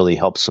to really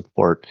help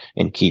support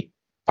and keep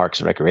Parks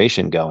and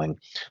Recreation going.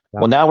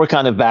 Yeah. Well, now we're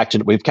kind of back to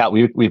we've kind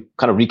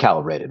of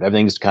recalibrated.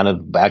 Everything's kind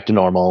of back to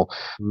normal.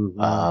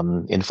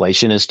 Mm-hmm.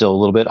 Inflation is still a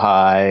little bit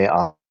high,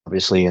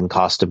 obviously, in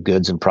cost of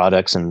goods and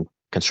products and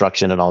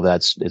construction and all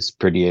that. It's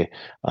pretty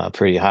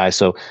high.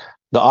 So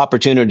the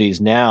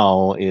opportunities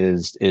now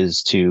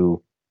is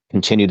to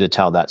continue to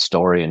tell that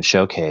story and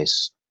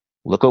showcase.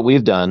 Look what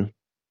we've done.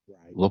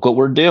 Right. Look what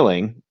we're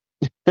doing,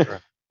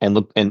 right. and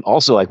look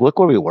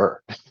where we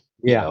were.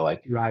 Yeah,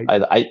 right.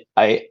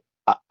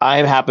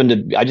 I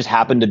just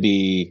happened to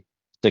be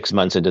 6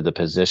 months into the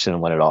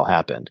position when it all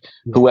happened.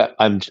 Yeah.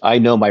 I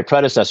know my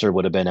predecessor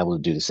would have been able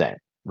to do the same,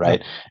 right?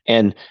 Yeah.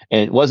 And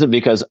it wasn't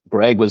because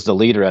Greg was the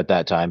leader at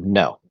that time.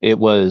 No, it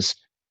was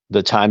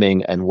the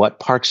timing and what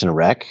Parks and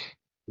Rec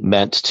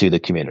meant to the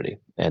community,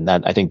 and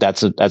that I think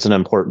that's an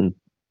important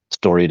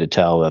story to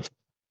tell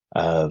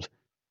of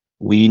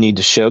we need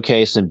to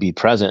showcase and be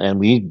present, and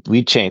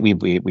we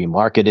changed. We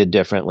marketed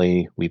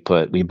differently. We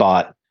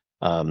bought.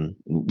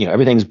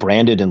 Everything's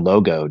branded and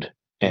logoed,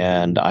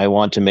 And I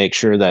want to make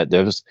sure that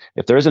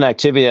if there's an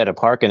activity at a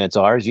park and it's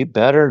ours, you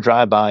better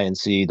drive by and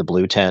see the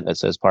blue tent that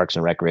says Parks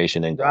and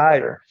Recreation and go Right.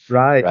 there.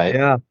 Right. Right.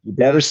 Yeah. You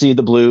better see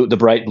the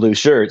bright blue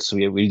shirts.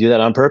 We do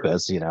that on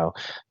purpose,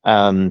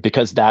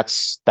 because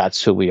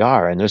that's who we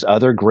are. And there's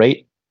other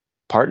great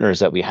partners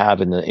that we have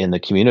in the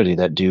community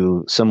that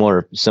do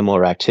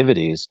similar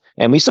activities,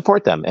 and we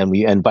support them,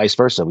 and vice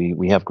versa.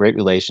 We have great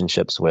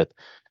relationships with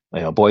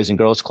boys and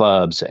girls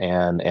clubs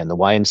and the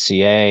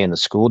YMCA and the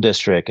school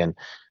district,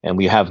 and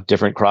we have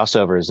different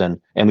crossovers,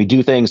 and we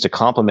do things to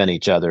complement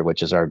each other,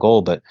 which is our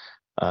goal. But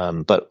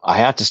I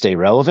have to stay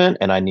relevant,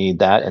 and I need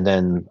that, and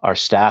then our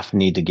staff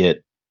need to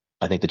get.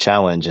 I think the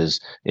challenge is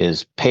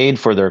paid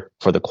for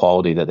the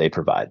quality that they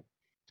provide.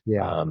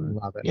 Yeah. I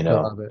love it. I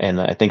love it. And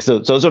I think so.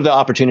 Those are the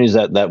opportunities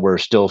that we're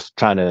still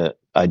trying to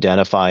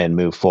identify and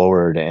move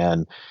forward.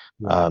 And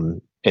Yeah.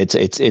 it's a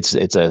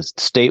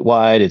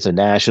statewide, it's a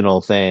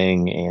national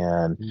thing,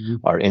 and Mhm.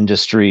 our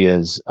industry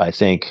is, I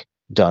think,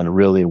 done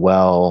really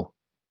well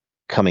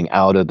coming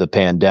out of the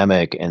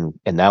pandemic, and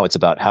now it's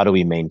about how do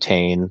we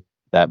maintain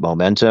that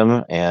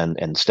momentum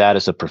and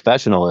status of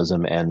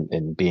professionalism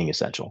and being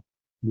essential.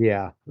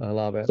 Yeah. I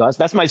love it. So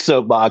that's my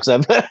soapbox.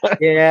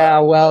 Yeah,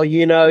 well,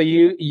 you're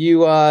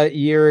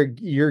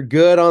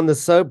good on the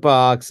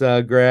soapbox,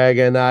 Greg,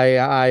 and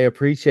I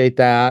appreciate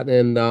that,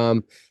 and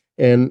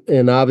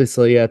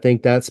obviously I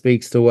think that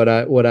speaks to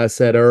what I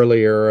said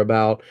earlier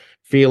about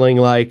feeling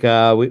like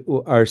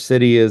our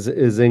city is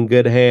in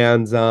good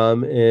hands,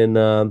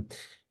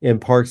 in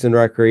Parks and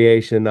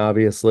Recreation,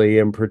 obviously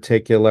in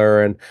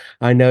particular, and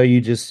I know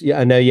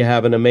you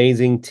have an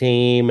amazing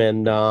team,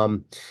 and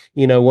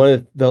one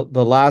of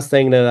the last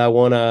thing that I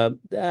want to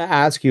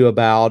ask you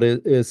about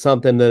is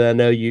something that I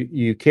know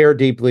you care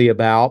deeply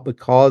about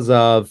because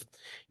of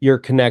your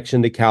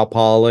connection to Cal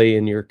Poly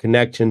and your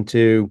connection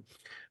to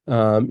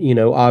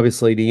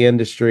obviously the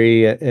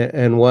industry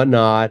and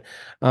whatnot.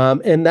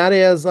 And that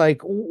is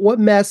like, what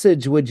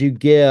message would you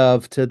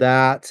give to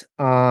that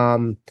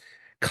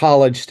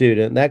college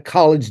student, that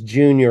college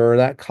junior, or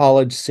that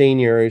college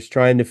senior who's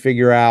trying to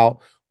figure out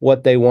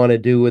what they want to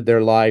do with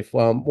their life?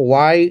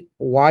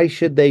 Why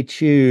should they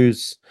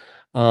choose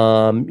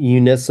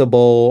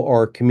municipal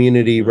or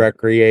community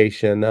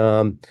recreation?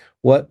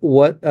 What's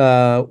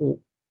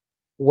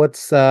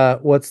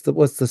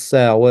the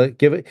sell?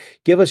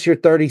 Give us your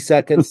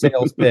 30-second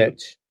sales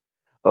pitch.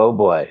 Oh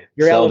boy,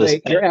 Your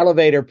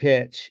elevator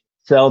pitch.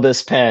 sell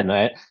this pen,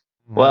 right? Uh,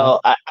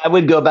 Well, I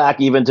would go back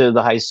even to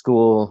the high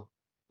school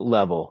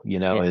level.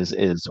 yeah.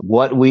 Is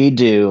what we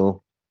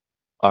do,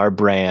 our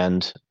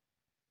brand,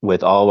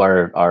 with all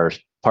our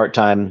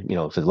part-time,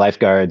 for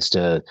lifeguards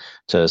to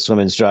swim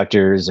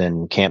instructors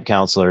and camp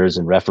counselors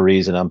and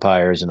referees and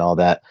umpires and all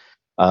that,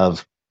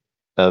 of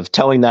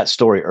telling that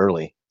story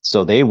early.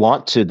 So they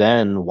want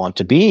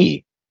to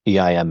be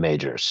EIM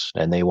majors,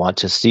 and they want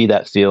to see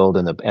that field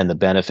and the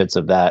benefits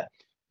of that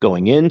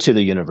going into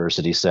the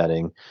university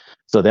setting.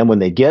 So then when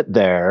they get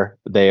there,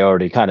 they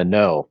already kind of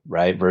know,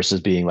 right? Versus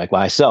being like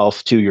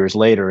myself 2 years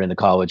later in the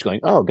college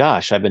going, oh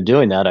gosh, I've been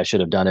doing that. I should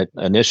have done it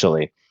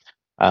initially.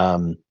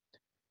 Um,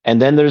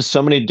 and then there's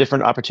so many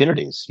different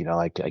opportunities,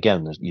 like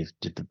again, you've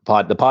the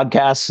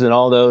podcasts and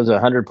all those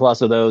 100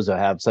 plus of those that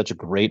have such a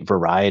great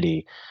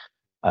variety.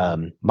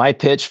 My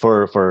pitch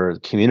for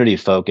community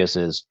focus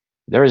is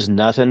there is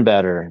nothing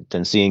better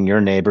than seeing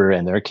your neighbor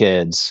and their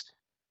kids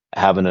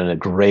having a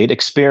great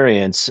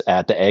experience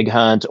at the egg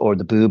hunt or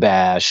the boo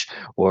bash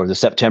or the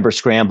September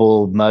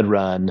scramble mud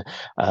run,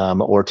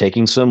 or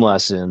taking swim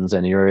lessons,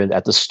 and you're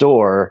at the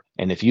store.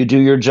 And if you do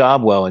your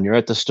job well and you're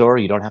at the store,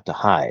 you don't have to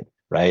hide,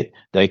 right?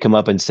 They come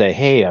up and say,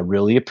 hey, I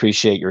really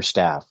appreciate your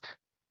staff.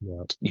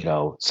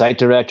 Yeah. Site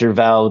director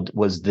Val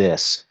was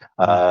this.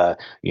 Sean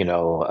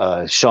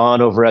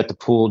over at the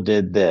pool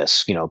did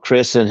this.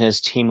 Chris and his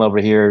team over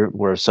here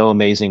were so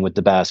amazing with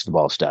the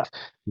basketball stuff.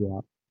 Yeah.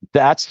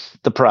 That's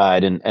the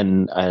pride, and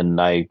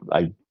I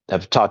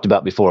have talked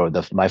about before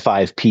my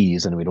 5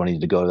 Ps, and we don't need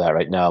to go to that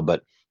right now,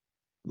 but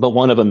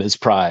one of them is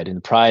pride,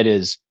 and pride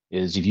is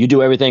if you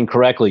do everything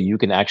correctly, you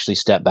can actually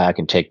step back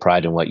and take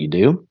pride in what you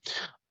do.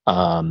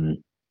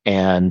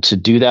 And to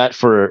do that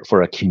for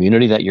a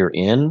community that you're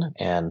in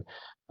and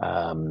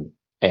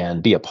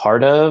be a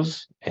part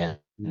of, and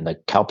the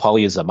Cal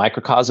Poly is a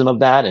microcosm of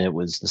that, and it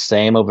was the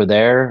same over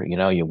there.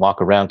 You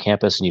walk around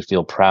campus and you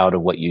feel proud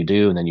of what you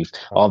do, and then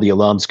all the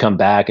alums come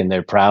back and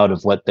they're proud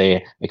of what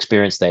they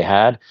experienced they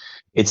had.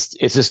 It's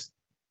just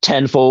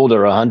tenfold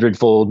or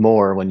 100-fold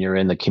more when you're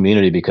in the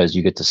community, because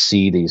you get to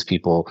see these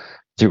people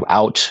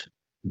throughout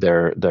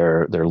their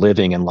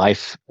living and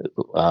life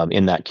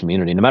in that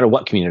community, no matter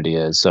what community it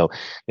is. So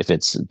if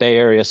it's Bay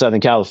Area,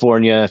 Southern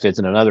California, if it's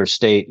in another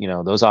state,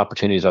 those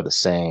opportunities are the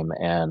same,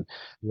 and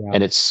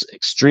it's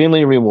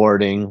extremely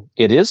rewarding.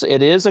 It is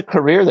a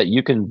career that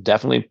you can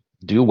definitely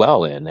do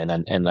well in,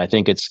 and I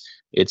think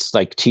it's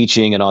like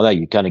teaching and all that.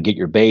 You kind of get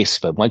your base,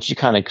 but once you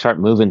kind of start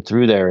moving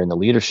through there in the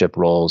leadership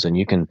roles, and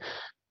you can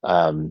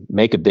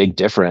make a big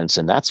difference,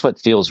 and that's what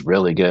feels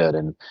really good.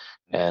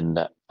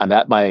 And I'm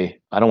at my,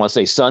 I don't want to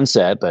say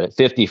sunset, but at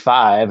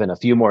 55 and a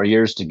few more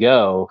years to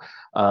go,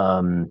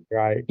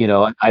 Right.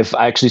 I've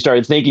actually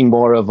started thinking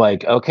more of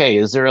like, okay,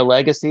 is there a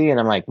legacy? And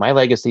I'm like, my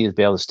legacy is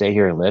be able to stay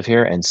here and live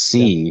here and Yeah.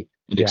 see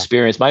and Yeah.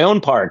 experience my own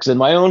parks and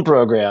my own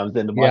programs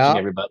and watching Yeah.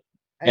 everybody.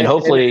 And And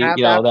hopefully, have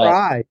that that,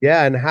 pride.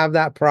 Yeah, and have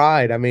that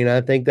pride. I mean, I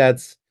think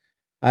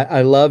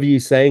I love you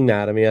saying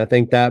that. I mean, I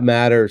think that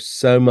matters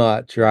so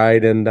much,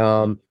 right? And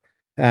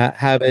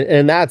have it,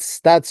 and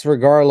that's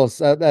regardless.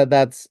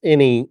 That's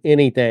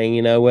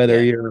anything,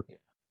 whether yeah,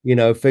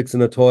 you're,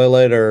 fixing a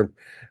toilet or,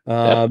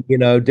 yep,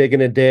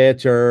 digging a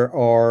ditch or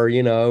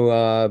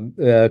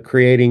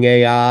creating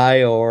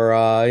AI or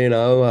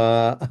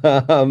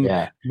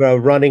yeah,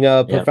 running a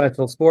yep,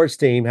 professional sports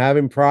team.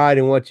 Having pride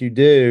in what you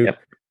do. yep.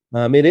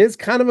 It is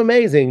kind of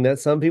amazing that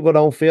some people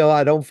don't feel.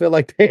 I don't feel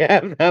like they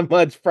have that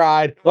much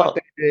pride in what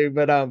they Well, do,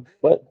 but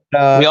but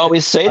uh, we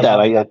always say I that.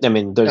 love I that.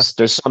 mean, Yeah,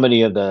 there's so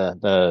many of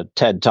the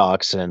TED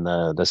Talks and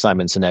the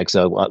Simon Sinek,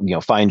 so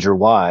find your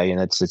why,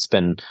 and it's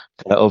been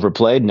kind of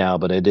overplayed now,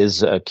 but it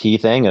is a key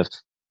thing of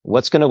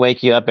what's going to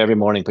wake you up every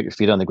morning, put your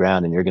feet on the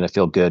ground, and you're going to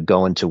feel good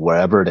going to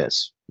wherever it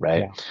is,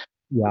 right? yeah,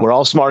 yeah, We're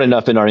all smart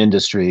enough in our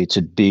industry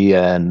to be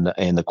in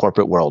the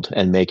corporate world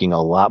and making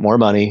a lot more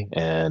money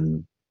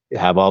and yeah.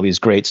 have all these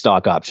great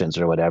stock options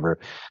or whatever,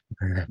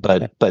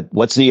 but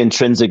what's the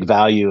intrinsic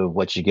value of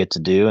what you get to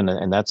do,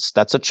 and that's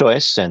a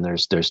choice, and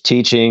there's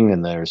teaching,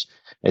 and there's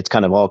it's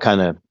kind of all kind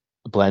of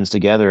blends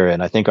together,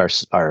 and I think our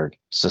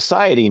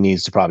society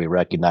needs to probably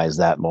recognize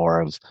that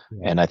more of,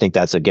 Yeah. and I think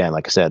that's, again,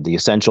 like I said, the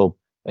essential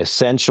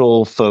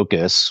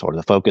focus, or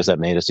the focus that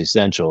made us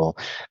essential,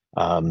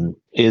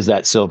 is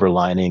that silver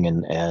lining,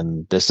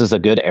 and this is a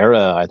good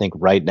era, I think,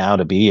 right now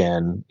to be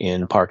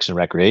in parks and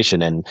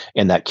recreation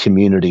and that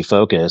community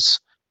focus.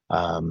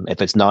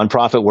 If it's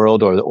nonprofit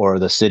world or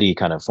the city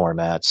kind of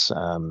formats,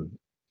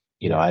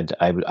 Yeah.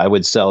 I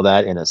would sell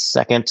that in a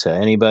second to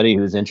anybody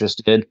who's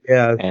interested.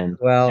 Yeah. And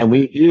Well,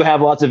 we do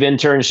have lots of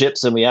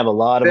internships, and we have a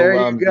lot of there you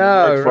alums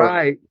that work go. for you.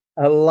 Right.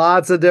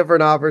 Lots of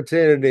different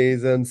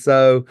opportunities. And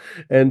so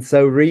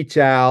reach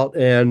out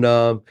and,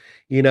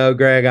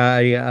 Greg,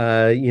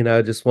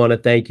 I, just want to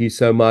thank you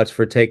so much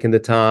for taking the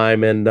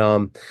time. And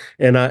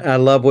I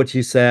love what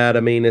you said.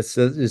 I mean, it's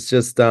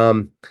just,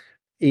 when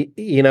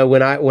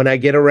I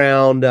get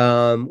around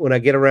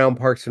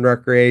Parks and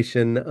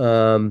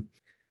Recreation,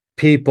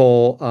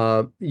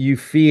 people, you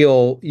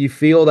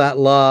feel that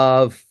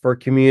love for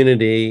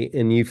community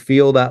and you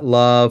feel that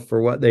love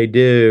for what they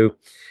do,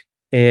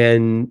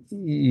 and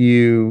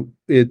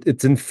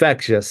it's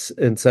infectious.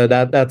 And so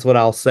that's what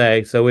I'll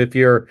say. So if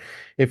you're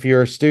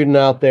a student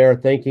out there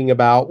thinking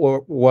about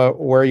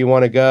where you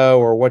want to go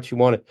or what you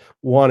want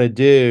to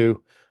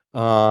do,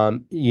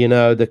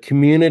 the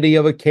community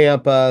of a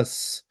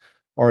campus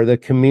or the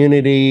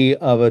community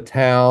of a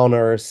town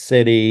or a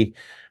city,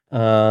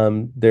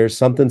 there's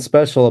something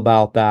special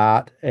about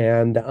that.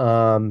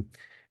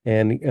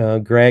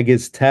 And Greg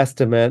is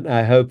testament.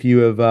 I hope you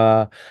have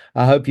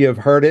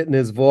heard it in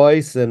his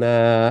voice, and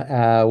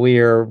we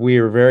are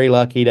very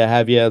lucky to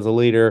have you as a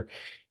leader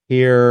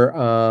here.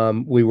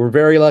 We were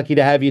very lucky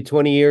to have you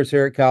 20 years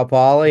here at Cal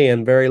Poly,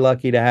 and very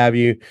lucky to have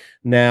you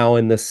now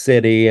in the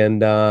city.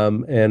 And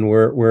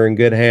we're in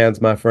good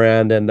hands, my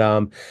friend.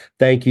 And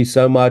thank you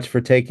so much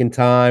for taking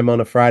time on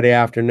a Friday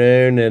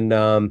afternoon.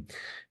 And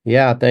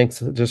yeah, thanks.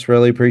 Just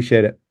really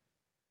appreciate it.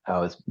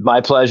 Oh, it's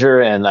my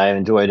pleasure, and I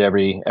enjoyed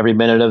every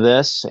minute of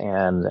this.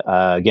 And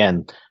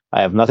again,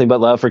 I have nothing but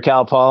love for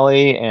Cal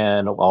Poly,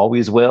 and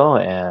always will.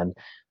 And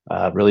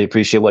really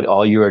appreciate what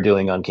all you are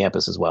doing on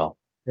campus as well.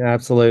 Yeah,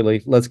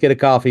 absolutely. Let's get a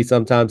coffee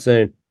sometime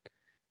soon.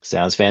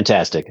 Sounds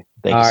fantastic.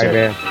 Thank All you,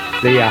 right, sir.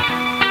 man. See ya.